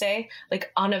fiance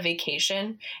like on a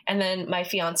vacation. And then my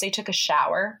fiance took a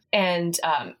shower and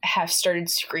Hef started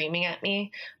screaming at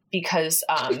me because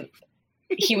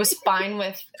he was fine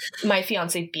with my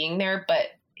fiance being there, but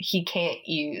he can't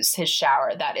use his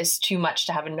shower. That is too much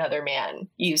to have another man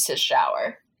use his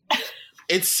shower.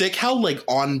 It's sick how like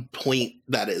on point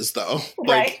that is though. Like,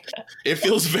 right? It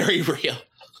feels very real.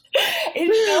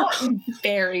 It felt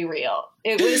very real.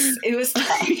 It was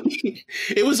tough.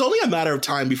 It was only a matter of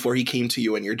time before he came to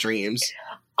you in your dreams.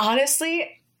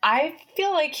 Honestly, I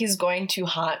feel like he's going to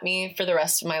haunt me for the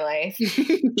rest of my life.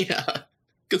 Yeah.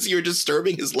 Because you're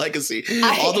disturbing his legacy.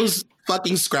 All those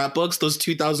fucking scrapbooks, those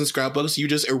 2,000 scrapbooks, you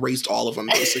just erased all of them,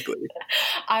 basically.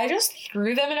 I just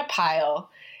threw them in a pile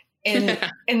in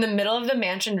the middle of the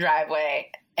mansion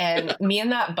driveway, and me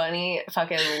and that bunny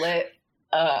fucking lit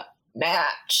a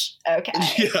match. Okay.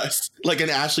 Yes. Like an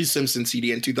Ashley Simpson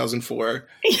CD in 2004.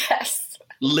 Yes.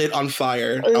 Lit on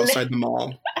fire outside the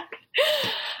mall.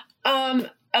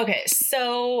 Okay,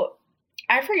 so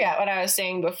I forget what I was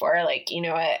saying before. Like, you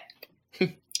know what?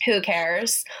 Who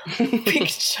cares? We can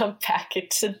jump back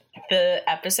into the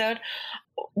episode.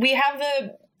 We have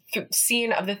the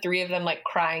scene of the three of them like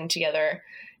crying together.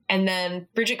 And then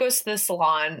Bridget goes to the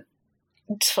salon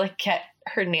to like get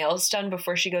her nails done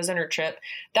before she goes on her trip.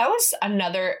 That was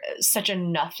such a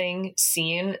nothing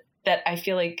scene that I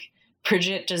feel like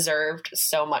Bridget deserved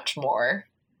so much more.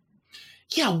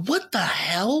 Yeah, what the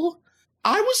hell?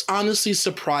 I was honestly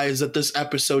surprised that this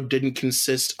episode didn't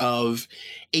consist of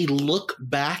a look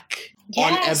back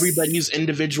on everybody's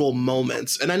individual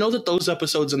moments. And I know that those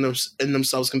episodes in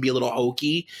themselves can be a little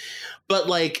hokey, but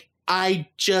like, I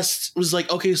just was like,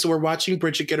 okay, so we're watching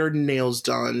Bridget get her nails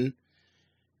done,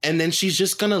 and then she's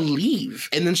just gonna leave,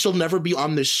 and then she'll never be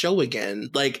on this show again.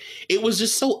 Like, it was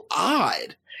just so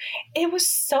odd. It was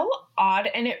so odd,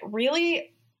 and it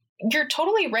really, you're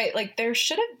totally right. Like, there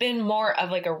should have been more of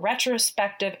like a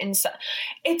retrospective insight.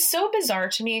 It's so bizarre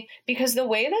to me because the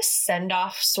way the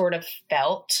send-off sort of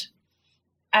felt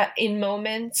in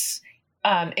moments,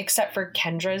 except for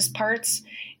Kendra's parts,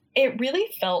 it really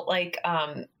felt like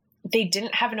they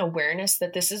didn't have an awareness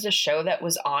that this is a show that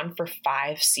was on for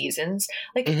 5 seasons.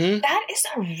 Like, that is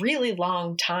a really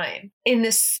long time in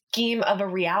the scheme of a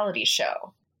reality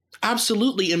show.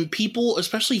 Absolutely. And people,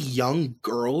 especially young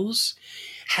girls,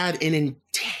 had an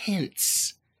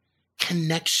intense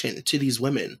connection to these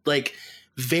women. Like,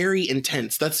 very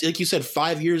intense. That's, like you said,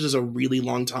 5 years is a really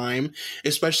long time,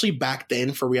 especially back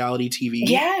then for reality TV.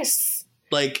 Yes.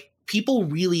 Like, people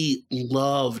really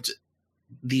loved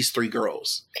these 3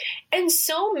 girls. And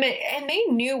and they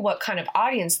knew what kind of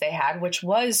audience they had, which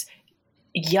was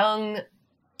young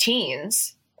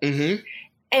teens. Mm-hmm.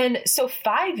 And so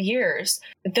 5 years,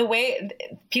 the way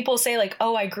people say like,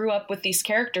 oh, I grew up with these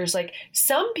characters, like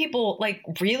some people like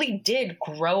really did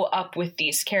grow up with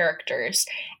these characters,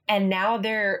 and now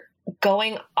they're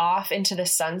going off into the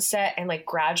sunset and like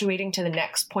graduating to the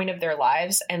next point of their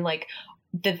lives. And like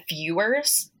the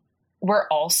viewers were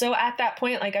also at that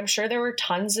point. Like, I'm sure there were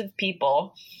tons of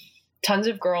people, tons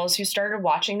of girls who started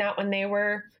watching that when they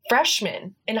were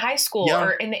freshmen in high school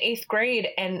or in the 8th grade.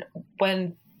 And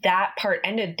when that part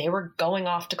ended, they were going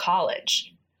off to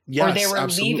college, or they were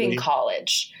leaving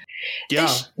college.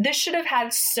 Yeah. This should have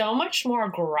had so much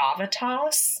more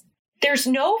gravitas. There's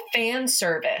no fan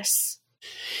service.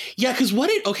 Yeah, because when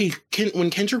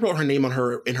Kendra wrote her name in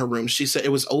her room, she said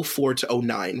it was 04 to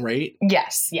 09, right?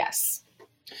 Yes.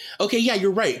 Okay, yeah,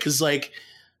 you're right. Because like,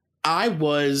 I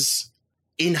was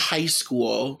in high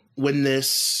school when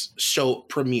this show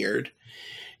premiered,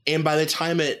 and by the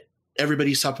time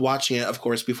everybody stopped watching it, of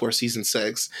course, before season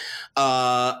 6,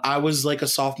 I was like a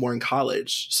sophomore in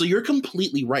college. So you're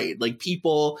completely right. Like,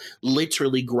 people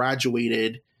literally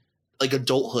graduated like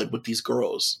adulthood with these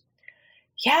girls.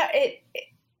 Yeah,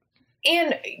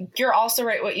 and you're also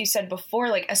right what you said before,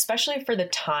 like, especially for the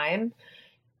time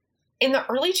in the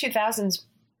early 2000s,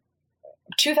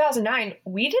 2009,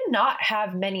 we did not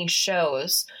have many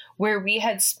shows where we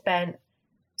had spent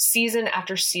season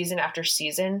after season after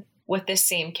season with the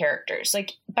same characters.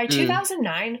 Like, by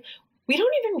 2009, we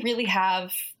don't even really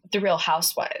have The Real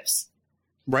Housewives.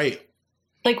 Right.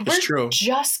 Like, we're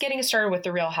just getting started with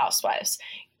The Real Housewives,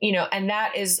 you know, and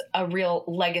that is a real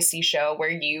legacy show where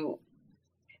you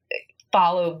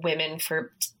follow women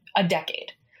for a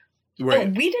decade. Right.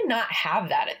 But we did not have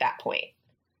that at that point.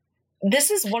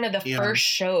 This is one of the first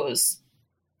shows.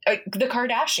 The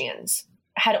Kardashians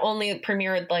had only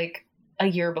premiered like a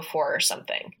year before or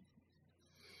something.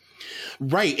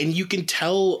 Right. And you can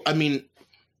tell, I mean,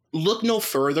 look no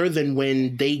further than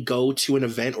when they go to an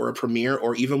event or a premiere,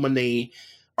 or even when they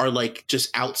are like just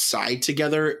outside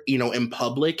together, you know, in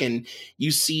public, and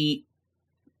you see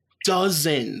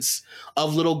dozens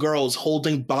of little girls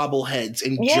holding bobbleheads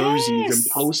and jerseys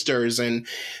and posters and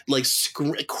like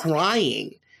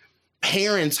crying.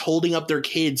 Parents holding up their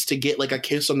kids to get like a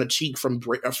kiss on the cheek from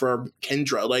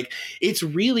Kendra. Like, it's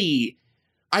really,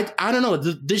 I don't know.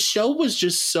 This show was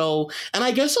just so, and I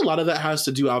guess a lot of that has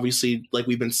to do, obviously, like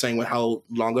we've been saying, with how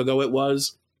long ago it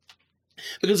was.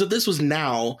 Because if this was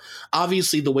now,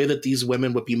 obviously the way that these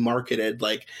women would be marketed,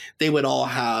 like they would all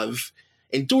have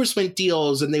endorsement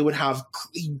deals and they would have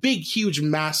big, huge,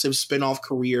 massive spin-off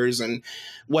careers and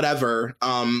whatever.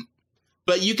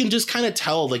 But you can just kind of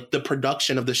tell, like, the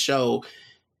production of the show,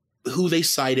 who they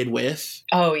sided with.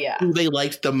 Oh, yeah. Who they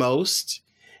liked the most.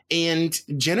 And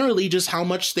generally just how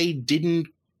much they didn't,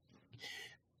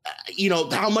 you know,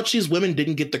 how much these women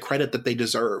didn't get the credit that they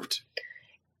deserved.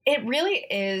 It really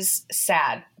is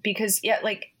sad because, yeah,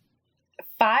 like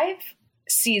 5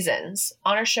 seasons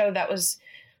on a show that was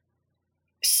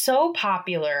so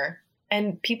popular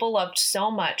and people loved so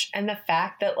much. And the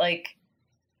fact that, like,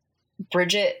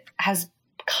 Bridget has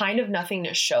kind of nothing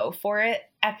to show for it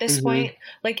at this point.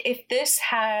 Like, if this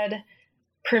had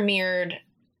premiered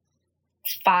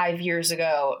 5 years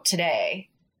ago today,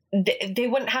 they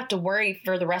wouldn't have to worry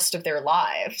for the rest of their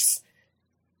lives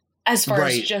as far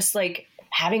as just like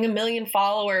having 1 million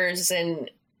followers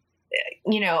and,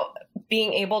 you know,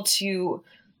 being able to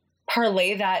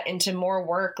parlay that into more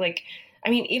work. Like, I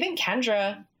mean, even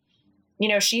Kendra, you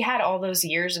know, she had all those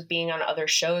years of being on other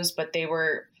shows, but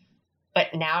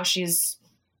now she's,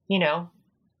 you know,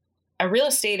 a real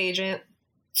estate agent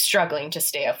struggling to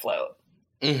stay afloat.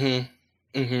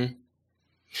 Mm-hmm. Mm-hmm.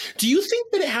 Do you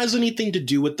think that it has anything to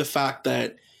do with the fact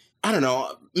that, I don't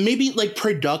know, maybe like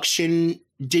production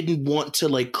didn't want to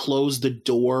like close the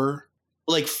door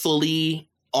like fully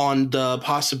on the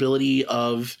possibility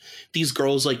of these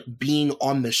girls like being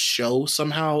on the show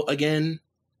somehow again?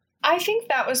 I think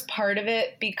that was part of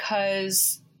it,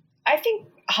 because I think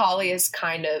Holly has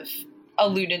kind of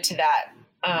alluded to that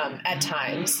at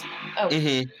times. Oh,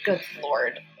 Good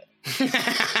Lord. Is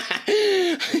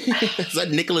that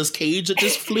Nicolas Cage that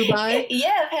just flew by?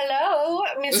 Yeah, hello,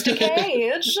 Mr.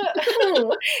 Cage.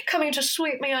 Coming to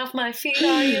sweep me off my feet,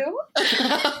 are you?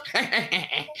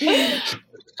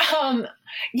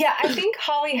 Yeah, I think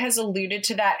Holly has alluded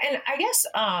to that. And I guess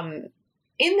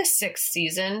in the 6th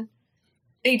season,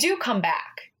 they do come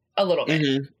back a little bit.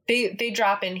 Mm-hmm. They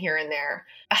drop in here and there.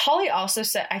 Holly also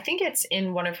said, I think it's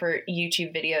in one of her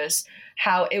YouTube videos,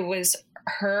 how it was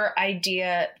her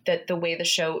idea that the way the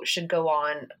show should go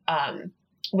on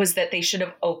was that they should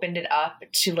have opened it up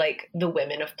to like the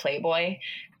women of Playboy.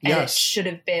 And It should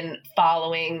have been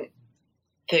following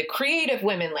the creative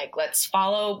women. Like, let's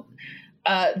follow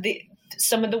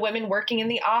some of the women working in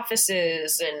the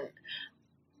offices. And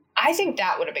I think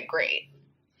that would have been great.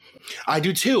 I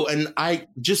do too. And I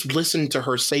just listened to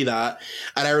her say that.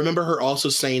 And I remember her also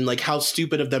saying like how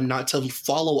stupid of them not to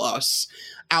follow us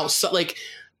outside. Like,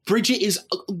 Bridget is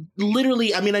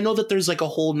literally, I mean, I know that there's like a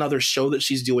whole nother show that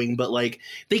she's doing, but like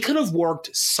they could have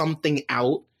worked something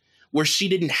out where she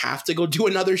didn't have to go do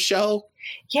another show.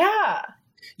 Yeah.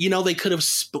 You know, they could have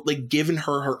like given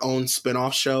her own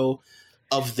spinoff show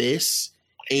of this,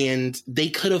 and they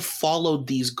could have followed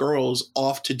these girls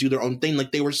off to do their own thing.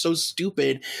 Like, they were so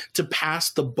stupid to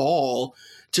pass the ball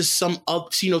to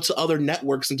to other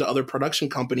networks and to other production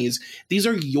companies. These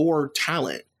are your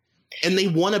talent. And they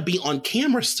want to be on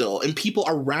camera still, and people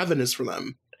are ravenous for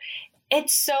them.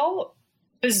 It's so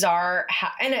bizarre.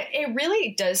 And it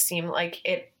really does seem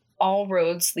like all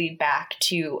roads lead back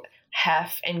to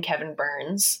Hef and Kevin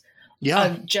Burns.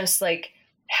 Yeah. Just like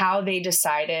how they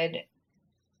decided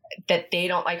that they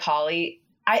don't like Holly.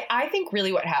 I think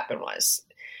really what happened was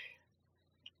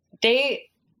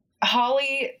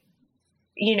Holly,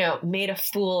 you know, made a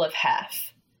fool of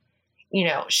Hef. You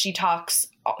know, she talks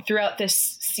throughout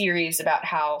this series about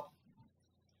how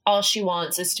all she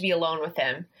wants is to be alone with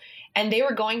him. And they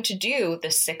were going to do the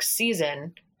 6th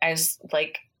season as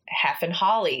like Hef and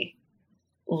Holly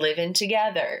living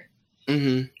together.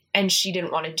 Mm-hmm. And she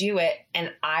didn't want to do it.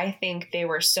 And I think they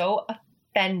were so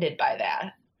offended by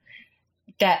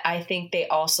that I think they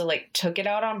also like took it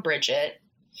out on Bridget.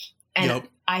 And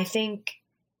I think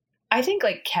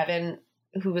like Kevin,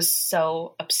 who was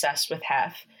so obsessed with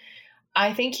Hef,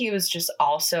 I think he was just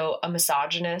also a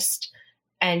misogynist,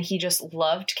 and he just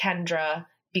loved Kendra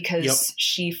because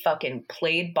she fucking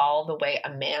played ball the way a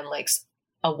man likes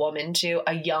a woman to,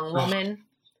 a young woman.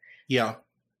 Yeah.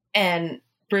 And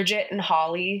Bridget and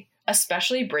Holly,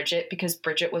 especially Bridget, because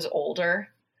Bridget was older.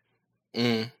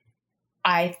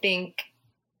 I think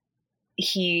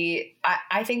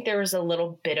I think there was a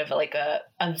little bit of like a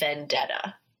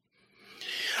vendetta.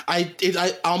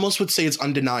 I almost would say it's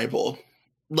undeniable.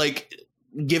 Like,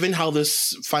 given how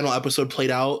this final episode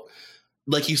played out,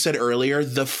 like you said earlier,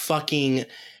 the fucking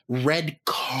red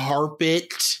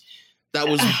carpet that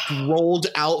was rolled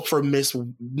out for Miss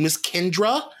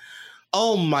Kendra.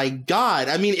 Oh my God.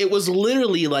 I mean, it was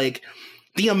literally like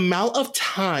the amount of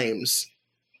times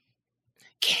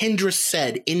Kendra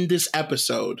said in this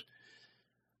episode,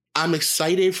 I'm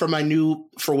excited for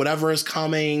for whatever is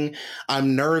coming.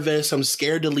 I'm nervous. I'm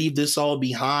scared to leave this all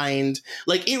behind.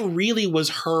 Like, it really was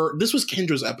this was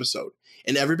Kendra's episode,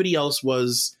 and everybody else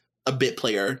was a bit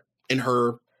player in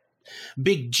her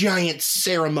big giant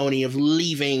ceremony of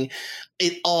leaving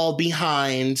it all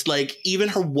behind. Like, even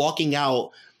her walking out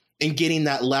and getting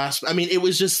that last, I mean, it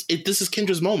was just, this is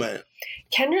Kendra's moment.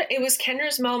 It was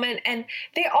Kendra's moment. And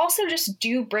they also just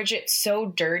do Bridget so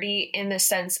dirty in the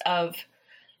sense of,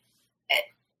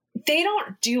 they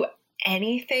don't do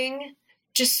anything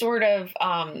just sort of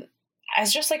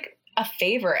as just like a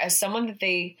favor, as someone that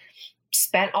they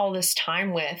spent all this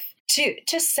time with,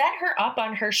 to set her up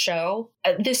on her show,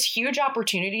 this huge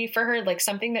opportunity for her, like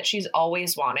something that she's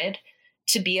always wanted,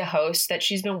 to be a host that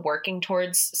she's been working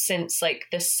towards since like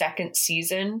the 2nd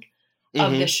season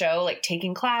of the show, like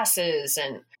taking classes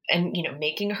and you know,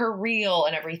 making her reel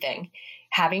and everything,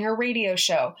 having her radio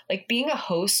show. Like, being a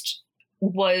host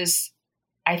was,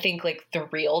 I think, like the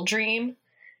real dream.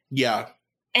 Yeah.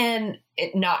 And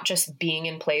it not just being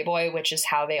in Playboy, which is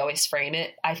how they always frame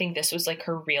it. I think this was like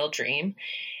her real dream.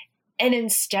 And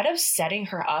instead of setting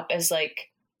her up as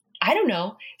like, I don't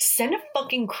know, send a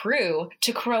fucking crew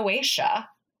to Croatia.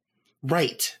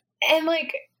 Right. And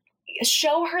like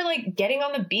show her like getting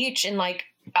on the beach and like,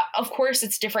 of course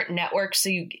it's different networks. So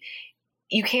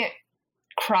you can't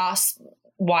cross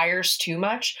wires too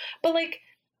much, but like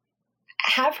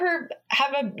have her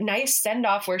have a nice send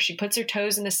off where she puts her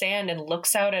toes in the sand and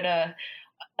looks out at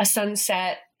a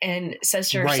sunset and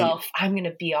says to herself, I'm going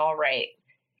to be all right.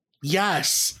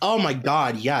 Yes. Oh my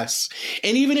God. Yes.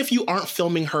 And even if you aren't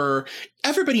filming her,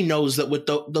 everybody knows that with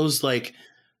those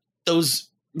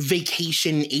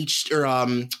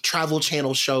vacation Travel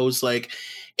Channel shows, like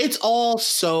it's all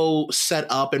so set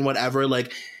up and whatever.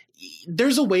 Like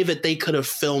there's a way that they could have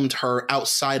filmed her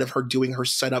outside of her doing her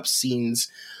setup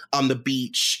scenes on the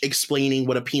beach, explaining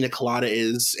what a pina colada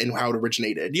is and how it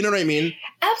originated. You know what I mean?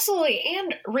 Absolutely.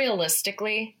 And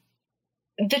realistically,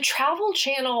 the Travel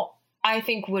Channel, I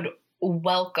think, would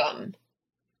welcome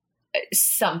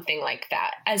something like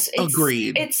that.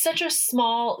 Agreed. It's such a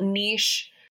small niche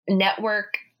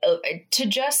network to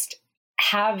just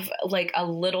have like a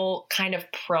little kind of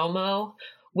promo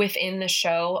within the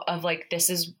show of like, this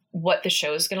is what the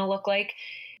show is going to look like.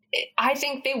 I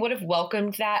think they would have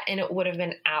welcomed that and it would have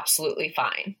been absolutely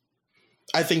fine.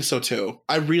 I think so too.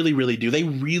 I really, really do. They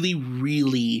really,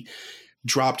 really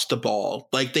dropped the ball.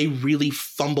 Like they really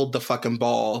fumbled the fucking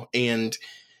ball and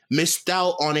missed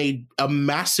out on a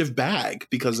massive bag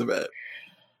because of it.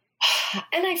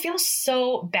 And I feel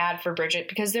so bad for Bridget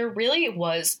because there really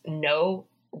was no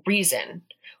reason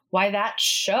why that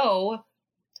show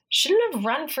shouldn't have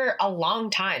run for a long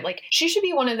time. Like she should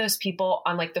be one of those people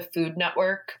on like the Food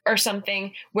Network or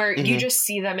something where you just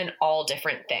see them in all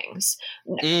different things.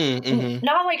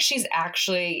 Not like she's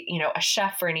actually, you know, a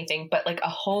chef or anything, but like a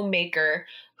homemaker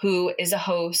who is a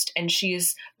host and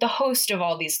she's the host of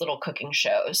all these little cooking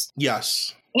shows.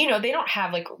 Yes. You know, they don't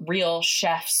have like real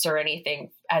chefs or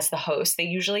anything as the host. They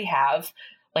usually have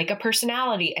like a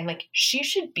personality, and like she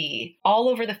should be all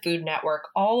over the Food Network,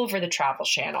 all over the Travel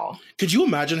Channel. Could you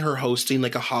imagine her hosting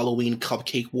like a Halloween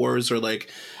cupcake wars or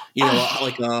like, you know,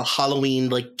 like a Halloween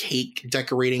like cake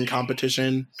decorating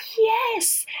competition?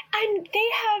 Yes. And they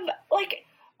have like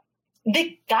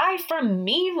the guy from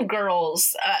Mean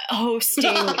Girls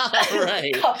hosting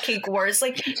Cupcake Wars.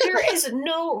 Like there is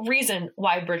no reason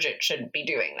why Bridget shouldn't be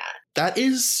doing that. That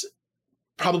is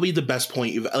probably the best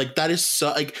point you've like. That is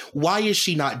so like, why is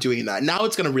she not doing that? Now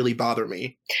it's going to really bother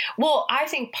me. Well, I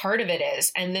think part of it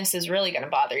is, and this is really going to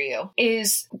bother you,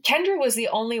 is Kendra was the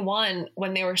only one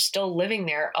when they were still living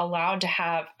there allowed to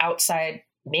have outside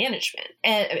management.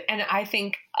 And I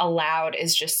think allowed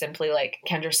is just simply like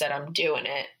Kendra said, I'm doing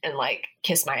it and like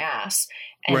kiss my ass.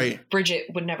 And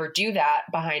Bridget would never do that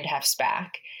behind Hef's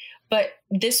back. But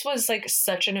this was like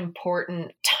such an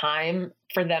important time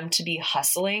for them to be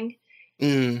hustling.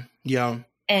 Yeah.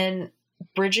 And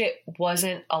Bridget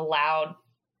wasn't allowed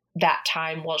that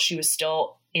time while she was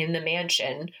still in the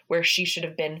mansion where she should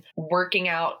have been working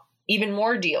out even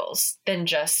more deals than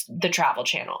just the Travel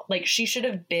Channel. Like she should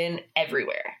have been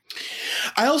everywhere.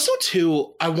 I also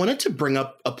too, I wanted to bring this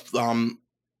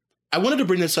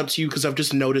up to you because I've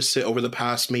just noticed it over the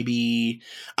past maybe,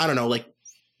 I don't know, like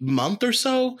month or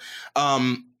so,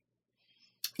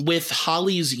 with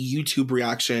Holly's YouTube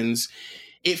reactions.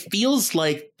 It feels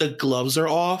like the gloves are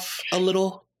off a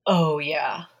little. Oh,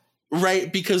 yeah.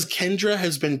 Right? Because Kendra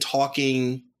has been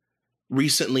talking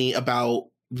recently about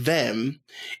them.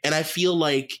 And I feel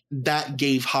like that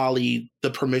gave Holly the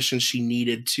permission she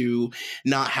needed to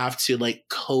not have to like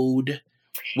code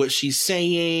what she's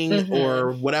saying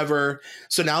or whatever.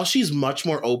 So now she's much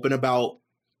more open about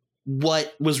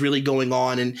what was really going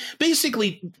on. And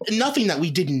basically nothing that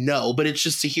we didn't know, but it's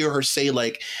just to hear her say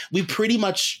like, we pretty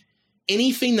much...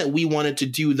 anything that we wanted to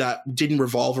do that didn't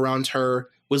revolve around her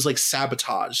was like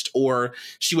sabotaged, or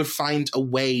she would find a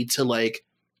way to like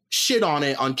shit on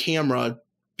it on camera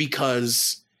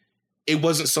because it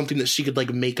wasn't something that she could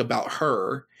like make about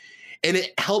her. And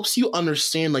it helps you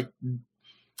understand like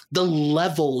the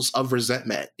levels of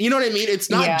resentment. You know what I mean? It's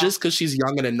not just because she's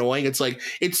young and annoying. It's like,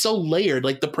 it's so layered.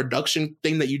 Like the production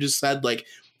thing that you just said, like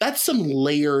that's some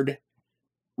layered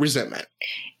resentment.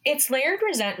 It's layered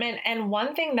resentment. And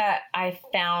one thing that I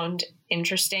found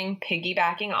interesting,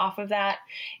 piggybacking off of that,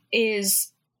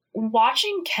 is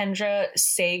watching Kendra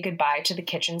say goodbye to the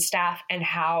kitchen staff and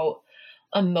how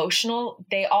emotional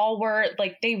they all were.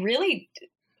 Like they really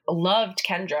loved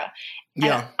Kendra.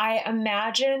 Yeah. And I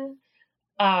imagine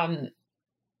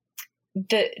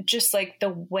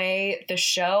the way the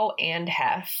show and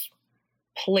Hef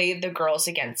played the girls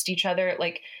against each other.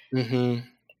 Like,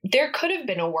 there could have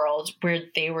been a world where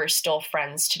they were still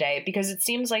friends today, because it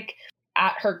seems like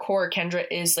at her core, Kendra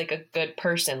is like a good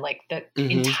person. Like the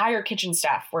entire kitchen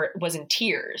staff was in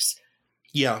tears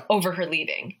over her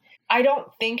leaving. I don't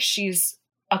think she's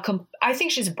I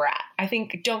think she's a brat. I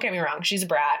think, don't get me wrong, she's a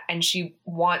brat and she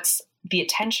wants the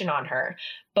attention on her.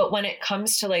 But when it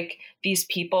comes to like these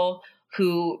people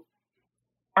who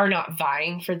are not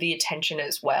vying for the attention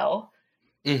as well,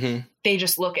 they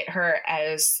just look at her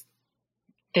as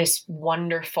this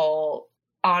wonderful,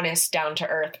 honest,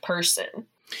 down-to-earth person.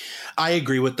 I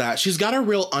agree with that. She's got a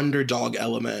real underdog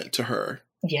element to her.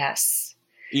 Yes.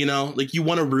 You know, like you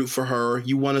want to root for her.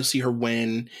 You want to see her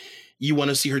win. You want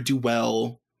to see her do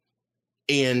well.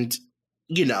 And,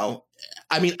 you know,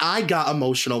 I mean, I got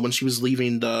emotional when she was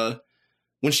leaving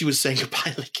when she was saying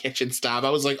goodbye to the kitchen staff.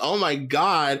 I was like, oh my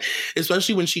God,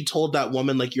 especially when she told that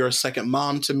woman, like, you're a second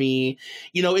mom to me.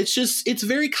 You know, it's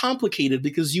very complicated,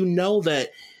 because you know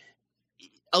that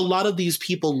a lot of these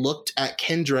people looked at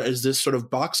Kendra as this sort of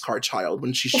boxcar child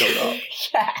when she showed up.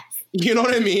 Yes. You know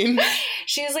what I mean?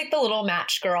 She's like the little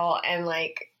match girl, and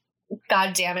like,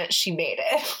 God damn it, she made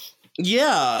it.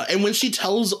 Yeah. And when she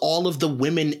tells all of the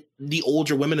women, the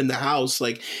older women in the house,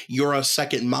 like, you're a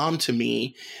second mom to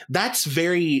me, that's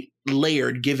very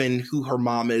layered given who her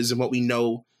mom is and what we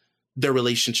know their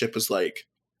relationship is like.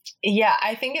 Yeah,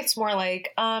 I think it's more like,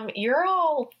 you're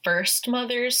all first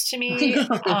mothers to me.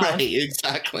 Right,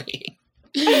 exactly.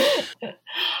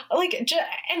 Like,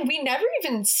 and we never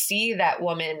even see that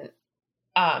woman.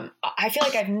 I feel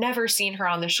like I've never seen her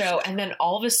on the show, and then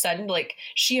all of a sudden, like,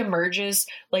 she emerges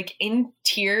like in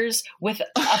tears with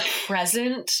a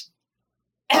present,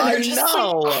 and they're just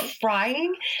like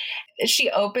crying. She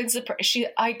opens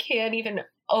I can't even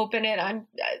open it.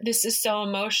 This is so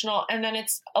emotional, and then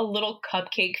it's a little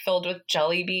cupcake filled with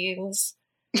jelly beans.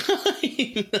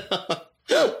 And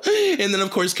then,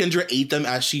 of course, Kendra ate them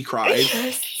as she cried.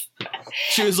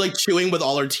 She was like chewing with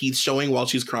all her teeth showing while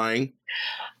she's crying.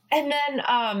 And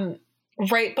then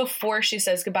right before she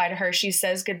says goodbye to her, she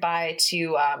says goodbye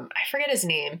to, I forget his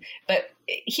name, but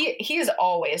he is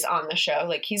always on the show.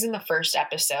 Like, he's in the first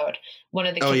episode, one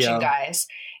of the kitchen guys.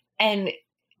 And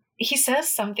he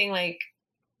says something like,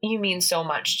 you mean so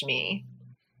much to me.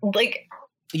 Like,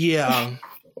 yeah.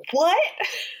 What?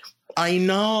 I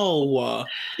know.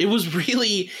 It was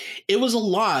a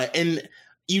lot. And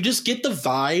you just get the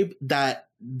vibe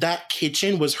that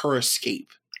kitchen was her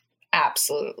escape.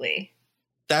 Absolutely.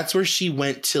 That's where she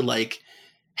went to, like,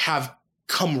 have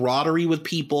camaraderie with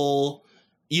people,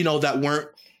 you know, that weren't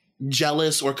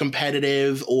jealous or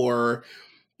competitive, or,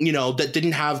 you know, that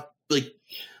didn't have, like,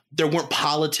 there weren't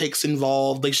politics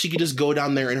involved. Like, she could just go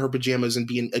down there in her pajamas and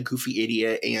be a goofy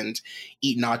idiot and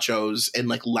eat nachos and,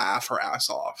 like, laugh her ass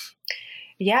off.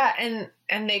 Yeah.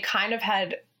 And they kind of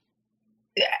had,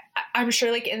 I'm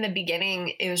sure, like, in the beginning,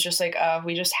 it was just like,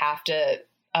 we just have to,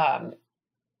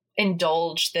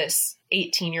 indulge this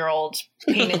 18-year-old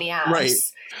pain in the ass. Right.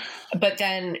 But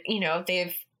then, you know,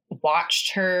 they've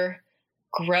watched her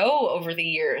grow over the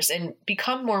years and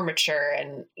become more mature.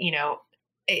 And, you know,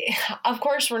 of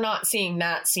course, we're not seeing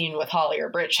that scene with Holly or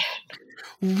Bridget.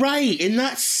 Right. And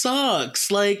that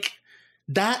sucks. Like,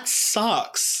 that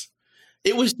sucks.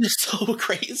 It was just so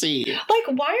crazy.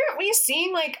 Like, why aren't we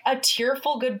seeing, like, a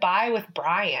tearful goodbye with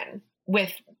Brian,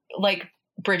 with, like,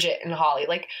 Bridget and Holly?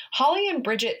 Like, Holly and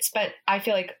Bridget spent, I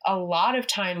feel like, a lot of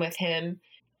time with him.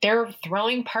 They're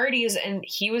throwing parties, and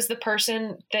he was the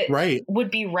person that would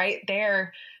be right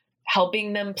there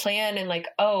helping them plan, and like,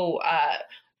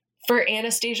 for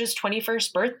Anastasia's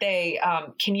 21st birthday,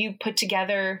 can you put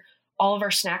together all of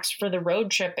our snacks for the road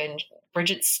trip? And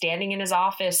Bridget's standing in his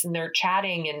office and they're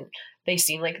chatting, and they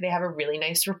seem like they have a really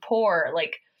nice rapport.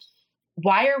 Like,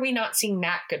 why are we not seeing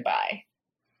that goodbye?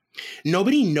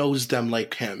 Nobody knows them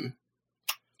like him.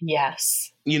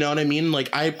 Yes. You know what I mean? Like,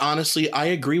 I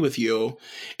agree with you.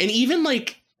 And even,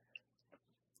 like,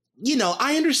 you know,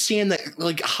 I understand that,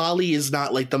 like, Holly is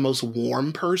not, like, the most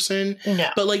warm person. No.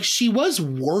 But, like, she was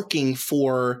working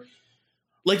for,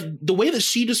 like, the way that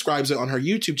she describes it on her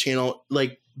YouTube channel,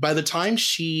 like, by the time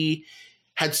she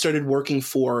had started working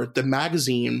for the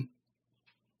magazine,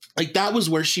 like, that was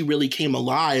where she really came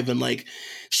alive, and, like,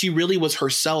 she really was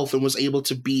herself and was able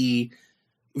to be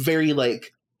very,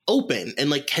 like, open and,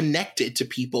 like, connected to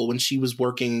people when she was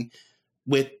working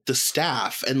with the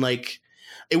staff. And, like,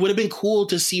 it would have been cool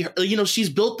to see her, you know, she's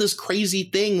built this crazy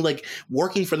thing, like,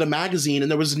 working for the magazine,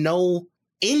 and there was no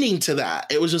ending to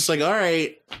that. It was just like, all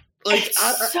right. Like,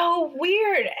 it's so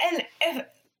weird. And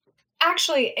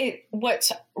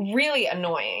what's really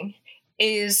annoying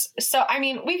is, so, I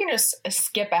mean, we can just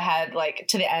skip ahead like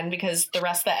to the end because the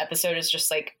rest of the episode is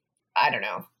just like, I don't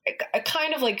know, a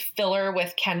kind of like filler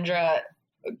with Kendra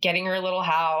getting her little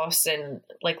house and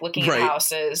like looking at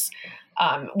houses,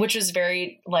 which is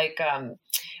very like,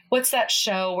 what's that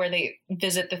show where they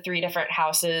visit the 3 different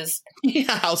houses?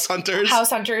 Yeah, House Hunters. House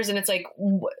Hunters, and it's like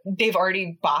they've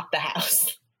already bought the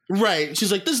house. Right.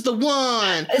 She's like, this is the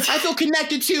one. I feel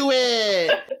connected to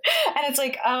it. And it's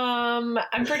like, I'm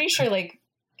pretty sure like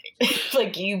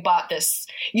you bought this.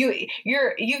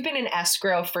 You've been in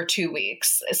escrow for 2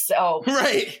 weeks. So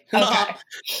right. Okay.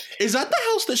 Is that the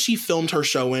house that she filmed her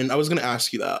show in? I was gonna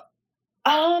ask you that.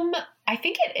 I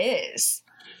think it is.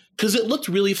 Because it looked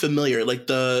really familiar, like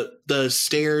the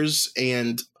stairs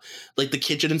and like the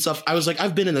kitchen and stuff. I was like,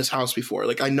 I've been in this house before.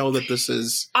 Like, I know that this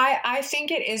is. I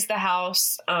think it is the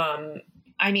house.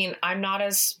 I mean, I'm not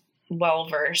as well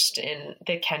versed in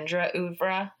the Kendra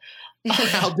oeuvre.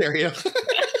 How dare you?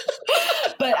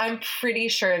 But I'm pretty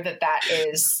sure that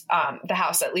is the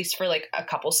house, at least for like a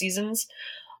couple seasons.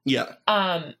 Yeah.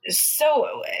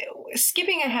 So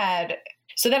skipping ahead.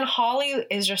 So then Holly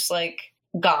is just like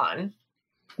gone.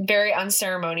 Very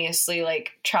unceremoniously,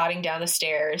 like trotting down the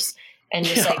stairs and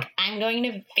just like, I'm going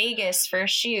to Vegas for a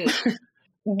shoot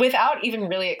without even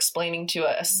really explaining to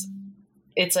us.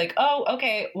 It's like, oh,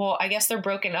 okay, well, I guess they're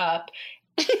broken up.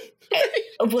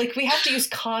 Like, we have to use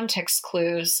context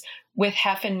clues with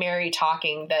Hef and Mary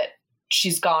talking that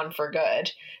she's gone for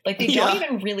good. Like, they don't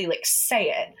even really like say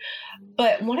it.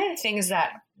 But one of the things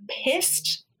that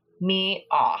pissed me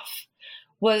off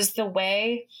was the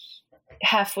way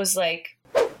Hef was like,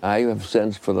 I have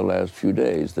sensed for the last few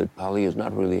days that Holly is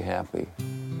not really happy.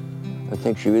 I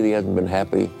think she really hasn't been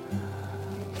happy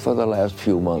for the last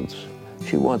few months.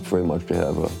 She wants very much to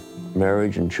have a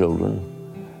marriage and children,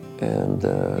 and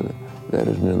that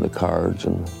isn't in the cards,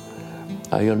 and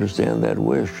I understand that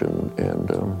wish, and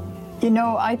You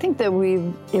know, I think that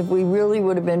if we really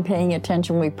would have been paying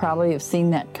attention, we probably have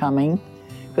seen that coming,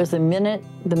 because the minute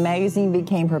the magazine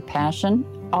became her passion,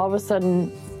 all of a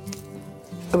sudden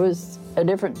it was a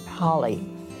different Holly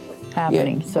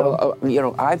happening. Yeah. So, you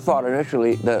know, I thought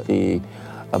initially that the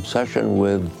obsession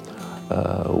with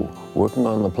working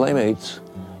on the Playmates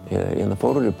in the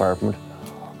photo department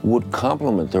would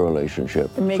complement the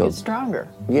relationship. and make it stronger.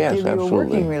 Yes, give absolutely. you a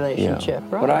working relationship,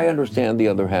 yeah. right? But I understand the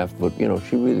other half, but, you know,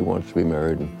 she really wants to be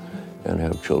married and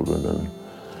have children,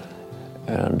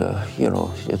 and you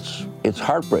know, it's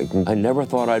heartbreaking. I never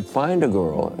thought I'd find a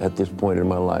girl at this point in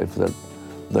my life that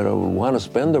I would want to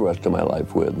spend the rest of my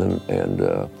life with,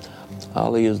 and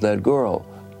Holly is that girl.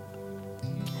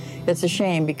 It's a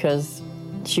shame because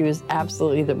she was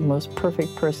absolutely the most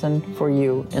perfect person for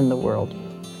you in the world.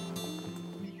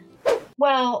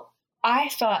 well, I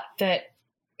thought that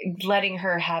letting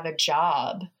her have a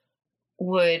job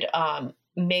would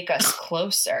make us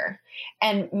closer.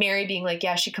 And Mary being like,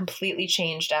 yeah, she completely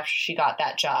changed after she got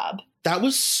that job. That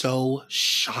was so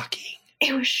shocking.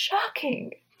 It was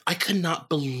shocking. I could not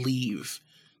believe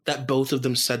that both of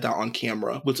them said that on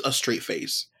camera with a straight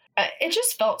face. It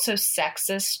just felt so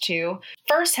sexist, too.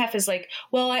 First, Hef is like,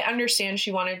 well, I understand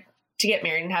she wanted to get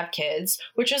married and have kids,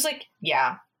 which is like,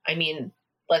 yeah, I mean,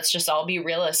 let's just all be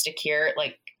realistic here.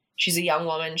 Like, she's a young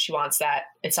woman. She wants that.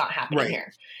 It's not happening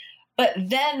here. But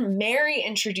then Mary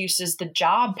introduces the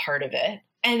job part of it.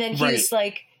 And then he's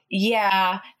like,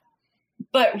 yeah,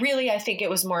 but really, I think it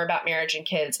was more about marriage and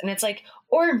kids. And it's like,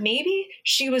 or maybe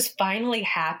she was finally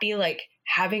happy, like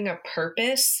having a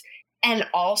purpose. And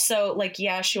also like,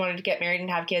 yeah, she wanted to get married and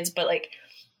have kids, but like,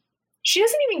 she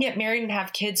doesn't even get married and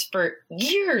have kids for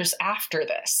years after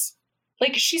this.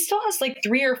 Like, she still has like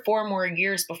 3 or 4 more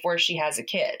years before she has a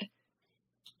kid.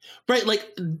 Right, like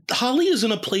Holly is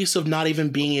in a place of not even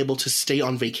being able to stay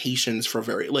on vacations for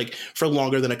for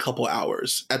longer than a couple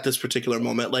hours at this particular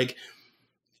moment. Like,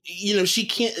 you know, she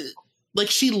can't, like,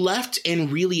 she left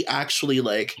and really actually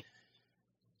like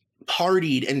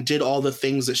partied and did all the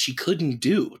things that she couldn't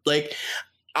do. Like,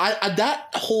 I that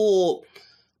whole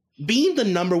being the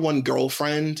number one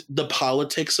girlfriend, the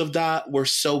politics of that were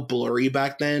so blurry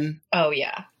back then. Oh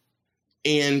yeah.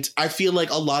 And I feel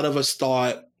like a lot of us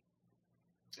thought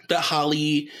that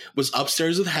Holly was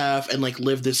upstairs with Hef and like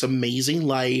lived this amazing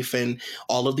life, and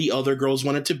all of the other girls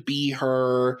wanted to be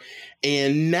her.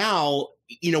 And now,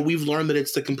 you know, we've learned that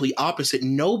it's the complete opposite.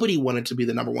 Nobody wanted to be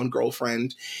the number one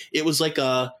girlfriend. It was like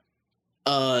a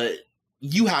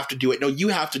you have to do it. No, you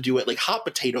have to do it, like hot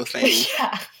potato thing.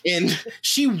 Yeah. And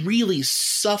she really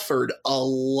suffered a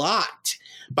lot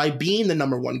by being the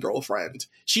number one girlfriend.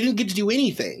 She didn't get to do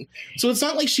anything. So it's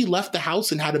not like she left the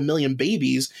house and had a million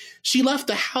babies. She left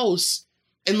the house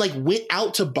and like went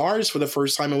out to bars for the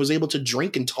first time and was able to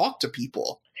drink and talk to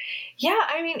people. Yeah,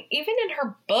 I mean, even in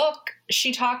her book,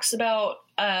 she talks about,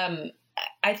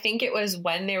 I think it was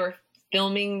when they were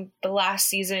filming the last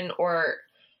season, or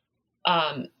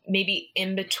maybe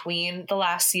in between the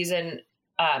last season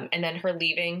and then her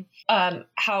leaving,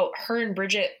 how her and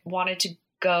Bridget wanted to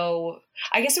go,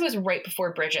 I guess it was right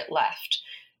before Bridget left.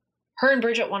 Her and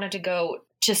Bridget wanted to go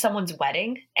to someone's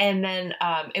wedding, and then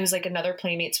it was like another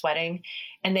Playmate's wedding,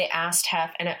 and they asked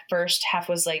Hef, and at first Hef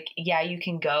was like, yeah, you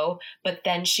can go, but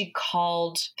then she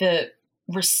called the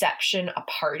reception a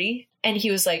party, and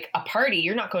he was like, a party?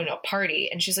 You're not going to a party.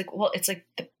 And she's like, well, it's like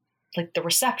the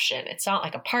reception. It's not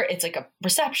like a part. It's like a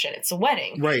reception. It's a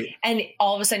wedding. Right. And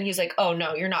all of a sudden he's like, oh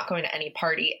no, you're not going to any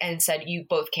party, and said, you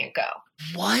both can't go.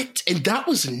 What? And that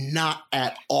was not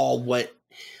at all what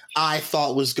I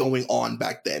thought was going on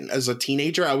back then. As a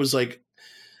teenager, I was like,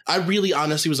 I really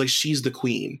honestly was like, she's the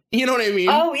queen. You know what I mean?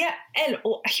 Oh yeah. And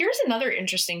here's another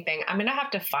interesting thing. I'm going to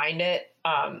have to find it.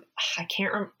 I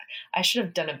can't remember. I should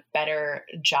have done a better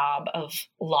job of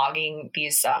logging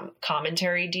these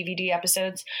commentary DVD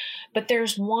episodes. But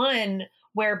there's one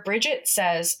where Bridget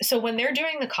says, so when they're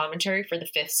doing the commentary for the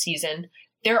 5th season,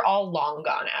 they're all long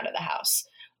gone out of the house.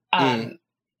 And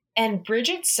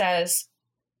Bridget says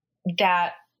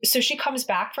that, so she comes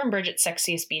back from Bridget's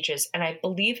Sexiest Beaches, and I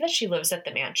believe that she lives at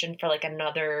the mansion for like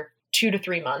another 2 to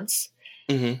 3 months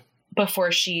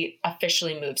before she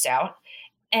officially moves out.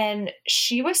 And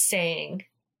she was saying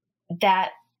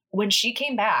that when she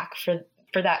came back for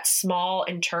that small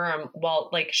interim, while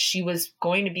like she was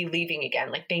going to be leaving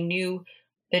again, like they knew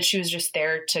that she was just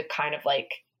there to kind of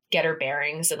like get her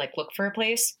bearings and like look for a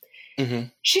place.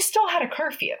 She still had a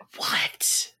curfew.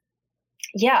 What?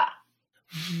 Yeah.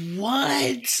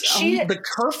 What? The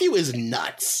curfew is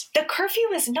nuts. The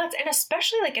curfew is nuts. And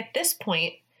especially like at this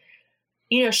point,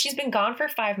 you know, she's been gone for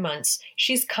 5 months.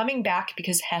 She's coming back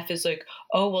because Hef is like,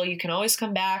 oh, well, you can always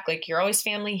come back. Like, you're always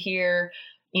family here.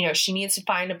 You know, she needs to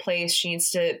find a place. She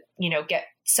needs to, you know, get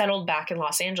settled back in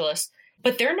Los Angeles.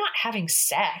 But they're not having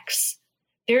sex.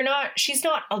 She's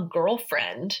not a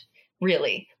girlfriend,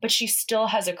 really. But she still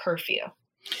has a curfew.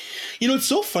 You know, it's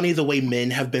so funny the way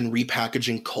men have been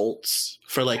repackaging cults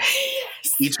for like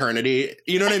eternity.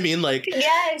 You know what I mean? Like,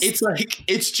 it's like,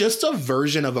 it's just a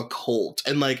version of a cult.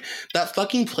 And like that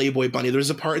fucking Playboy bunny,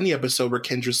 there's a part in the episode where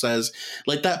Kendra says,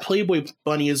 like, that Playboy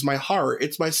bunny is my heart.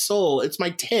 It's my soul. It's my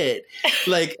tit.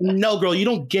 Like, no, girl, you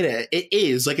don't get it. It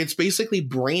is like, it's basically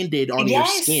branded on your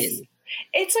skin.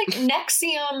 It's like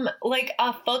NXIVM, like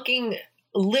a fucking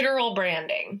literal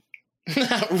branding.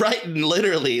 Right,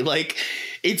 literally. Like,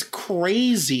 it's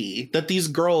crazy that these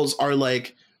girls are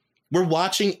like, we're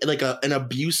watching like an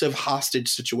abusive hostage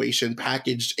situation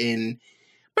packaged in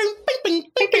it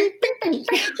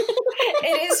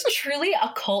is truly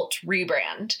a cult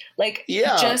rebrand. Like,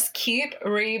 just keep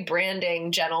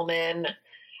rebranding, gentlemen.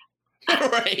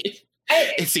 Right.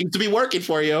 It seems to be working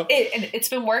for you. It's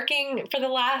been working for the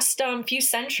last few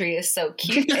centuries, so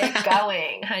keep it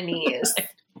going, honeys.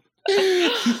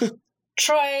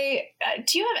 Troy,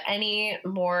 do you have any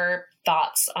more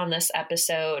thoughts on this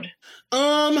episode?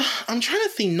 I'm trying to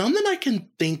think. None that I can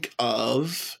think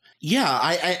of. Yeah,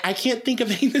 I can't think of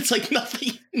anything that's like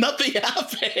nothing happened.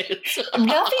 It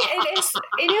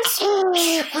is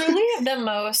truly the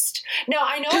most. Now,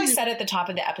 I know I said at the top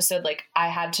of the episode, like,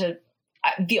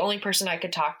 the only person I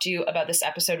could talk to about this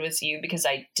episode was you, because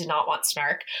I did not want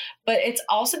snark. But it's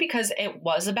also because it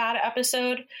was a bad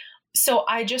episode. So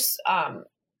I just,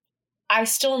 I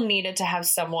still needed to have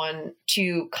someone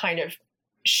to kind of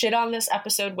shit on this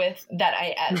episode with, that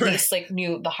I at least like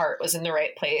knew the heart was in the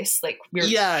right place. Like, we're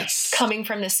coming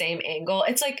from the same angle.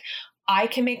 It's like, I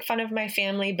can make fun of my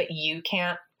family, but you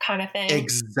can't, kind of thing.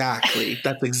 Exactly.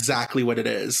 That's exactly what it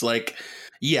is. Like,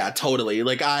 yeah, totally.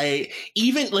 Like,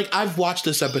 I've watched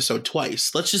this episode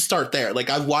twice. Let's just start there. Like,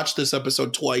 I've watched this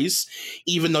episode twice,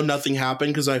 even though nothing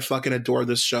happened, because I fucking adore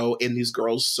this show and these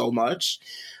girls so much.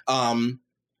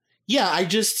 Yeah, I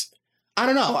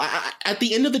don't know. At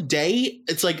the end of the day,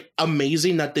 it's like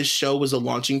amazing that this show was a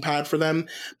launching pad for them,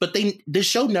 but this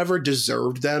show never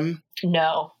deserved them.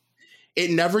 No.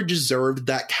 It never deserved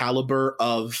that caliber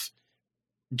of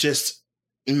just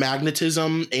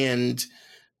magnetism, and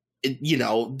you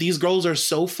know, these girls are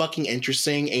so fucking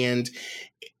interesting, and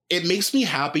it makes me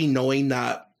happy knowing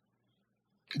that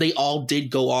they all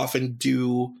did go off and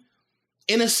do,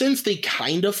 in a sense, they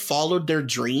kind of followed their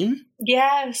dream.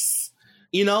 Yes.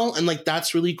 You know, and like,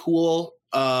 that's really cool.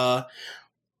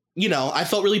 You know, I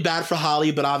felt really bad for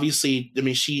Holly, but obviously, I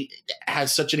mean, she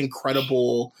has such an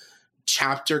incredible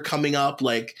chapter coming up.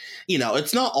 Like, you know,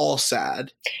 it's not all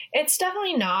sad. It's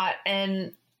definitely not.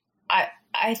 And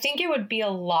I think it would be a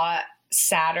lot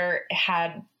sadder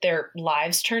had their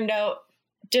lives turned out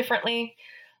differently.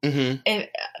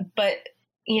 But,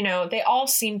 you know, they all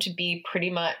seem to be pretty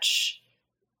much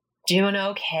doing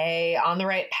okay, on the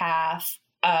right path.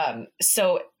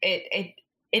 So it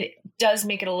does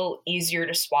make it a little easier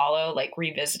to swallow, like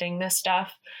revisiting this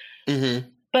stuff.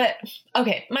 But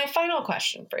okay, my final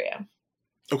question for you.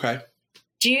 Okay.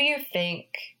 Do you think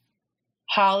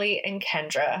Holly and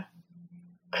Kendra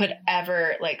could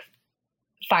ever like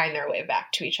find their way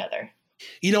back to each other?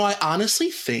 You know, I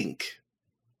honestly think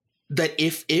that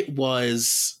if it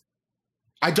was,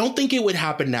 I don't think it would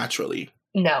happen naturally.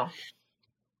 No.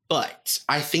 But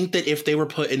I think that if they were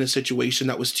put in a situation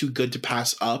that was too good to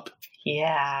pass up.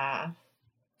 Yeah.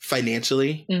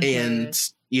 Financially and,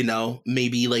 you know,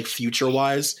 maybe like future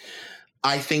wise,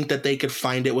 I think that they could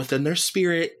find it within their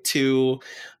spirit to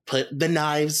put the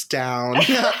knives down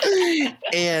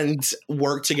and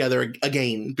work together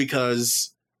again,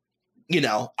 because, you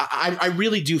know, I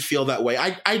really do feel that way.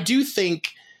 I do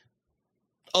think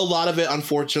a lot of it,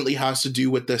 unfortunately, has to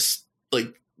do with this,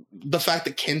 like the fact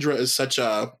that Kendra is such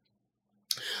a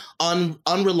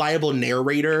unreliable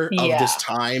narrator of this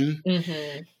time.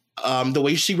 The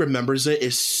way she remembers it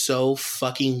is so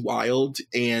fucking wild,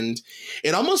 and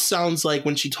it almost sounds like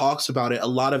when she talks about it, a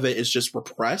lot of it is just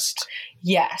repressed.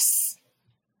 Yes.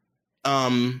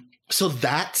 So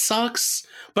that sucks,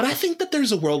 but I think that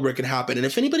there's a world where it could happen, and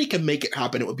if anybody can make it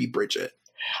happen, it would be Bridget.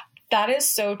 That is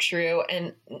so true,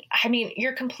 and I mean,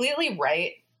 you're completely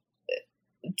right.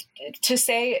 To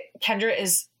say Kendra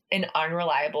is an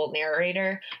unreliable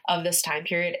narrator of this time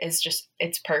period is just,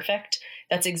 it's perfect.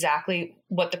 That's exactly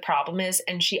what the problem is.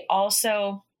 And she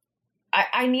also,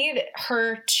 I need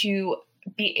her to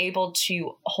be able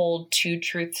to hold two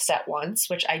truths at once,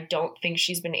 which I don't think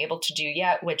she's been able to do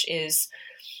yet, which is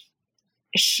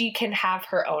she can have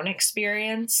her own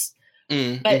experience,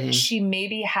 but she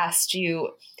maybe has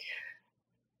to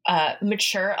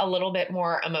mature a little bit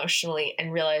more emotionally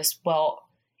and realize, well,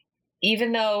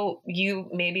 even though you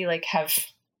maybe like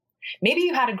maybe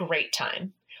you had a great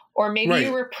time, or maybe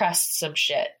you repressed some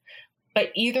shit, but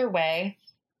either way,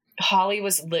 Holly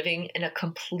was living in a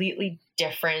completely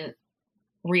different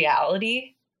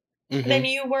reality than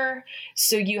you were.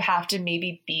 So you have to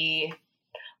maybe be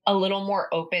a little more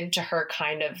open to her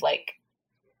kind of like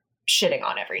shitting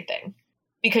on everything,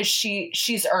 because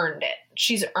she's earned it.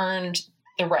 She's earned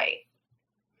the right.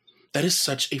 That is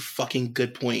such a fucking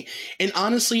good point. And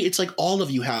honestly, it's like all of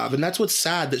you have. And that's what's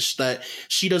sad, that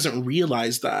she doesn't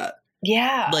realize that.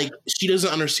 Yeah. Like, she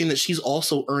doesn't understand that she's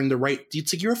also earned the right.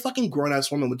 It's like, you're a fucking grown-ass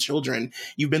woman with children.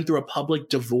 You've been through a public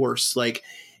divorce. Like,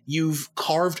 you've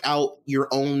carved out your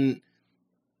own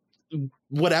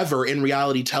whatever in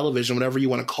reality television, whatever you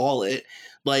want to call it.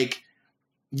 Like,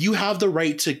 you have the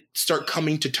right to start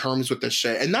coming to terms with this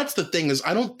shit. And that's the thing, is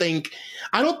I don't think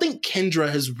Kendra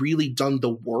has really done the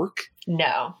work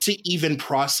to even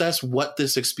process what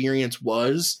this experience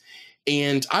was.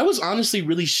 And I was honestly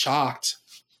really shocked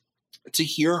to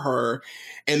hear her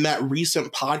in that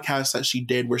recent podcast that she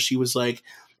did, where she was like,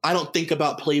 I don't think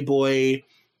about Playboy.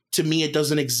 To me, it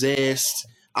doesn't exist.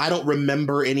 I don't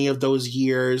remember any of those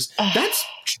years. That's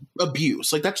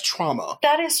abuse. Like, that's trauma.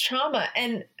 That is trauma.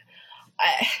 And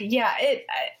yes,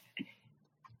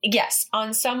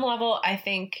 on some level, I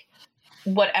think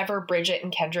whatever Bridget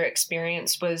and Kendra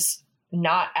experienced was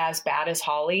not as bad as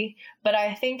Holly, but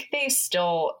I think they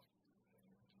still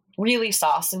really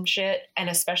saw some shit. And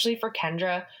especially for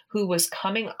Kendra, who was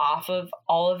coming off of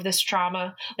all of this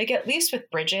trauma, like at least with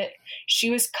Bridget, she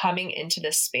was coming into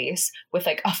this space with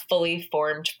like a fully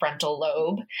formed frontal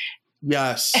lobe.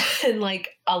 Yes. And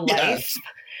like a life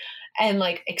and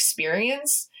like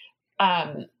experience.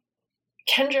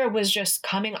 Kendra was just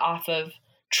coming off of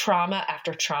trauma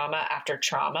after trauma after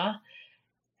trauma.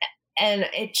 And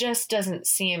it just doesn't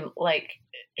seem like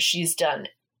she's done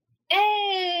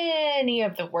any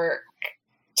of the work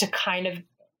to kind of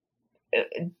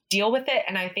deal with it.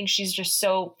 And I think she's just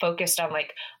so focused on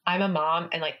like, I'm a mom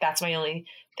and like, that's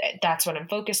what I'm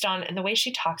focused on. And the way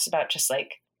she talks about just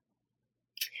like,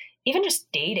 even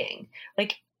just dating,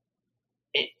 like,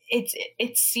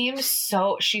 it seems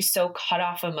so, she's so cut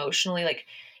off emotionally. Like,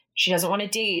 she doesn't want to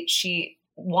date. She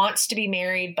wants to be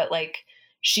married, but like,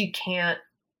 she can't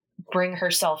bring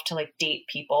herself to like date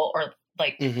people or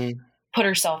like put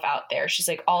herself out there. She's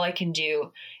like, all I can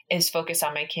do is focus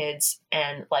on my kids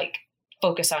and like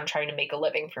focus on trying to make a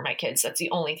living for my kids. That's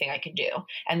the only thing I can do.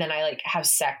 And then I like have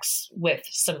sex with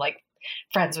some like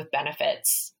friends with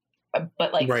benefits,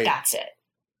 but like, that's it.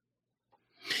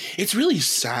 It's really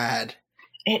sad.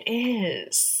 It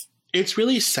is. It's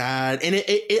really sad. And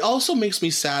it also makes me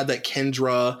sad that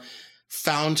Kendra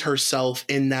found herself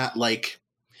in that, like,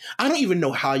 I don't even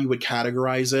know how you would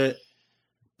categorize it,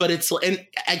 but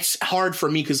it's hard for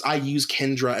me because I use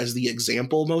Kendra as the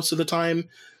example most of the time.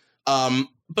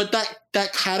 But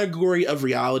that category of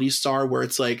reality star where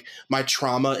it's like, my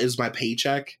trauma is my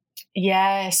paycheck.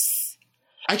 Yes.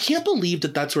 I can't believe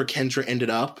that that's where Kendra ended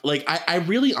up. Like, I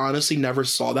really honestly never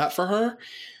saw that for her.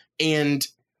 And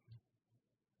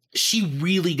she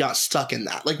really got stuck in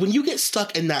that. Like, when you get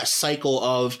stuck in that cycle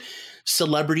of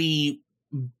celebrity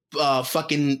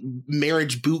fucking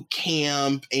marriage boot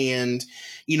camp, and,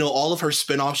 you know, all of her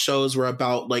spinoff shows were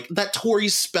about, like, that Tori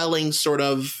Spelling sort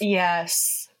of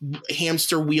yes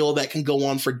hamster wheel that can go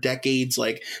on for decades.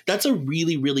 Like, that's a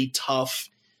really, really tough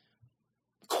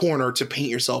corner to paint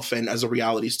yourself in as a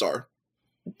reality star.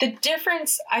 I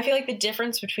feel like the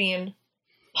difference between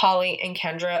Holly and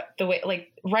Kendra, the way,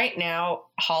 like, right now,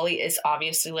 Holly is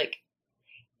obviously, like,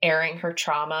 airing her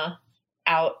trauma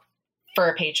out for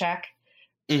a paycheck.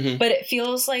 Mm-hmm. But it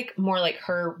feels like more like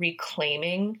her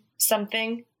reclaiming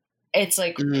something. It's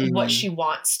like what she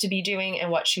wants to be doing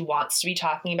and what she wants to be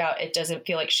talking about. It doesn't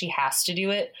feel like she has to do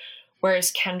it.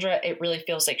 Whereas Kendra, it really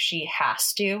feels like she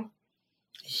has to.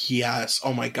 Yes.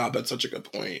 Oh my God, that's such a good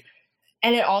point.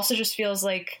 And it also just feels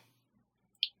like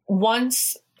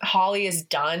once Holly is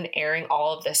done airing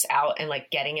all of this out and,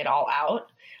 like, getting it all out,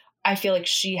 I feel like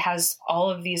she has all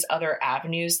of these other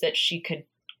avenues that she could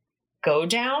go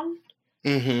down.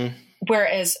 Mm-hmm.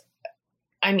 Whereas,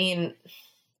 I mean,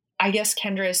 I guess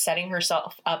Kendra is setting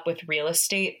herself up with real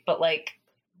estate, but, like,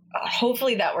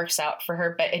 hopefully that works out for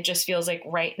her. But it just feels like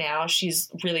right now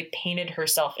she's really painted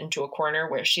herself into a corner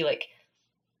where she, like,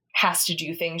 has to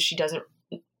do things she doesn't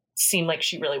seem like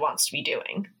she really wants to be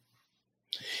doing.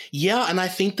 Yeah, and I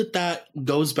think that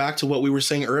goes back to what we were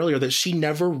saying earlier, that she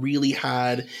never really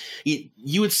had,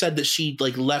 you had said that she,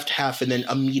 like, left Hef and then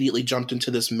immediately jumped into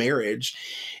this marriage.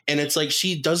 And it's like,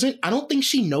 I don't think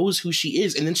she knows who she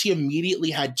is. And then she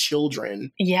immediately had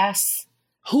children. Yes.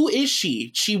 Who is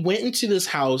she? She went into this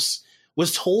house,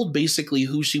 was told basically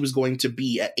who she was going to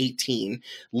be at 18,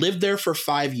 lived there for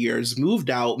 5 years, moved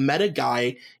out, met a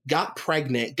guy, got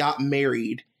pregnant, got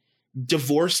married,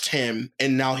 divorced him,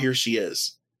 and now here she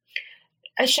is.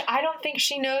 I don't think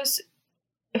she knows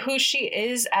who she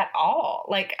is at all.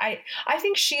 Like, I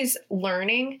think she's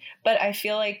learning, but I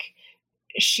feel like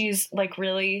she's, like,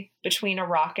 really between a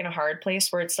rock and a hard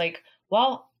place where it's like,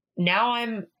 well, now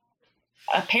I'm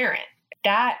a parent.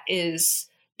 That is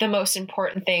the most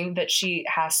important thing that she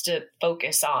has to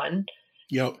focus on.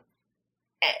 Yep.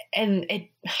 And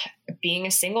being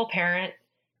a single parent,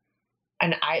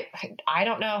 and I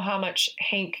don't know how much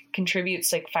Hank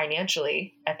contributes, like,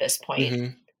 financially at this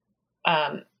point.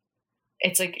 Mm-hmm.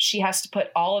 It's like she has to put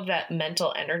all of that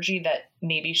mental energy that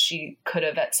maybe she could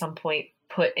have at some point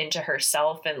put into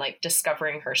herself and, like,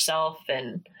 discovering herself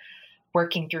and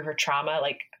working through her trauma.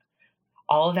 Like,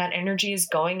 all of that energy is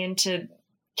going into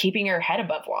keeping her head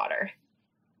above water.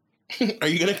 Are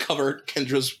you going to cover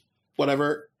Kendra's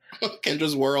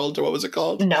World, or what was it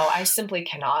called? No, I simply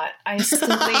cannot.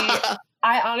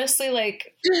 I honestly,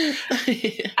 like,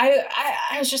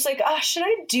 I was just like, oh, should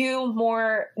I do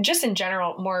more, just in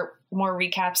general, more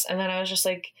recaps? And then I was just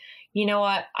like, you know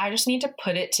what? I just need to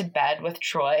put it to bed with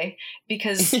Troy,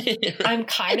 because I'm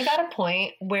kind of at a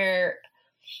point where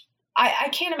I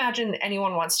can't imagine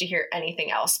anyone wants to hear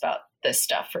anything else about this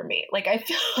stuff for me. Like, I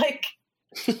feel like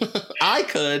I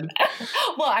could.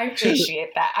 Well, I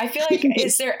appreciate that. I feel like,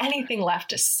 is there anything left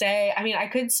to say? I mean, I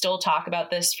could still talk about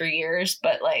this for years,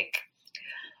 but, like,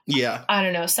 yeah, I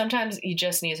don't know. Sometimes you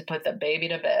just need to put the baby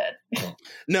to bed.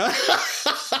 No,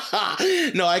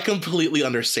 no, I completely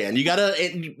understand. You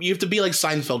have to be like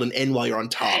Seinfeld and end while you're on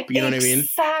top. You know what I mean?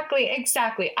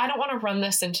 Exactly. I don't want to run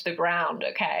this into the ground.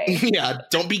 Okay. Yeah.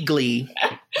 Don't be Glee.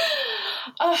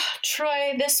 Oh,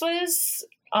 Troy, this was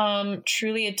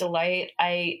truly a delight.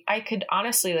 I could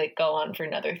honestly, like, go on for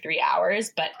another 3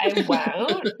 hours, but I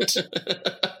won't.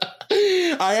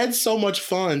 I had so much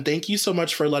fun. Thank you so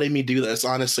much for letting me do this.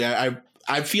 Honestly,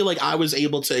 I feel like I was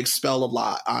able to expel a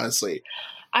lot, honestly.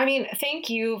 I mean, thank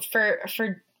you for,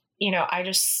 you know,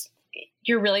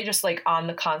 you're really just, like, on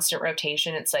the constant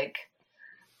rotation. It's like,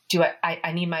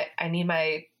 I need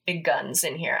my big guns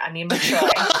in here. I need my Troy.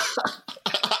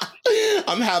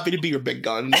 I'm happy to be your big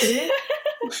guns.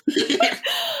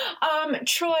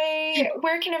 Troy,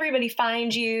 where can everybody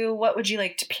find you? What would you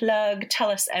like to plug? Tell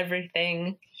us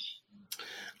everything.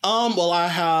 Well, I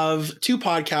have 2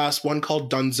 podcasts, one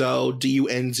called Dunzo,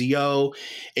 Dunzo,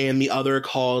 and the other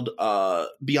called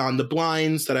Beyond the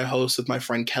Blinds that I host with my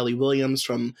friend Kelly Williams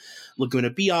from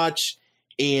Laguna Beach.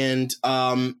 And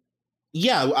our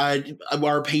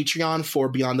Patreon for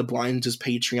Beyond the Blinds is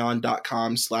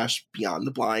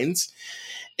patreon.com/beyondtheblinds.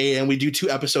 And we do 2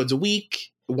 episodes a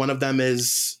week. One of them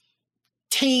is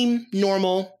tame,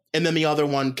 normal, and then the other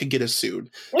one could get us sued.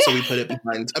 So we put it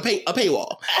behind a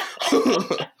paywall.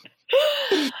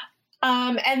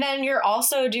 And then you're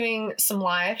also doing some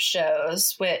live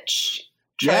shows, which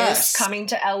Troy's coming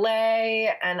to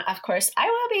LA. And of course, I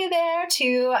will be there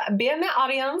to be in the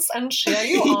audience and cheer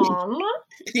you on.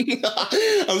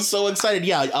 I'm so excited.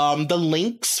 Yeah. The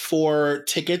links for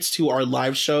tickets to our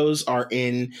live shows are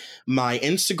in my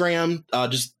Instagram,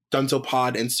 just Dunzo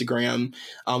Pod Instagram.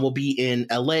 We'll be in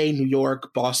LA, New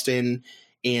York, Boston,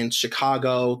 and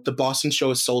Chicago. The Boston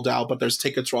show is sold out, but there's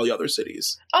tickets for all the other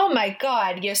cities. Oh my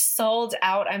God, you're sold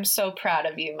out. I'm so proud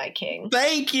of you, my king.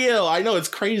 Thank you. I know, it's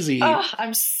crazy. Oh,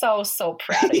 I'm so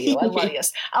proud of you. I love you.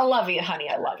 I love you, honey.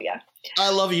 I love you.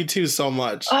 I love you too so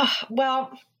much.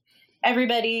 Well,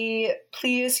 everybody,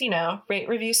 please, rate,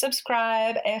 review,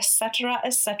 subscribe, etc.,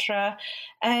 etc.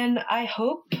 And I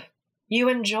hope you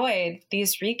enjoyed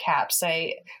these recaps.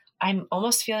 I'm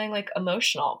almost feeling like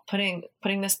emotional putting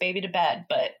this baby to bed,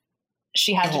 but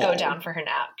she had to go down for her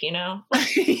nap,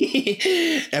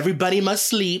 Everybody must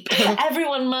sleep.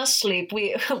 Everyone must sleep.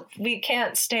 We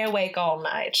can't stay awake all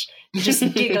night just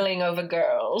giggling over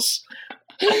girls.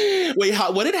 Wait,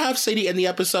 what did Half say in the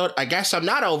episode? I guess I'm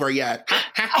not over yet.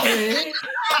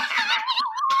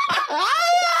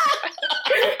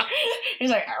 He's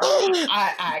like,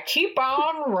 I keep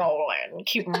on rolling,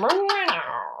 keep moving on.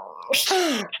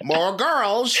 More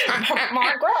girls.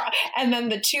 More girl. And then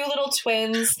the 2 little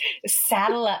twins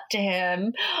saddle up to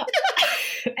him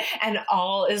and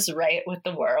all is right with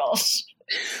the world.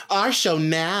 Our show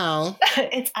now.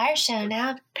 It's our show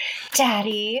now,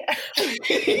 Daddy.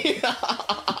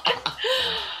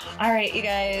 All right, you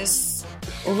guys.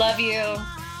 Love you.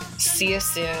 See you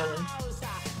soon.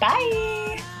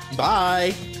 Bye.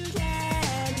 Bye.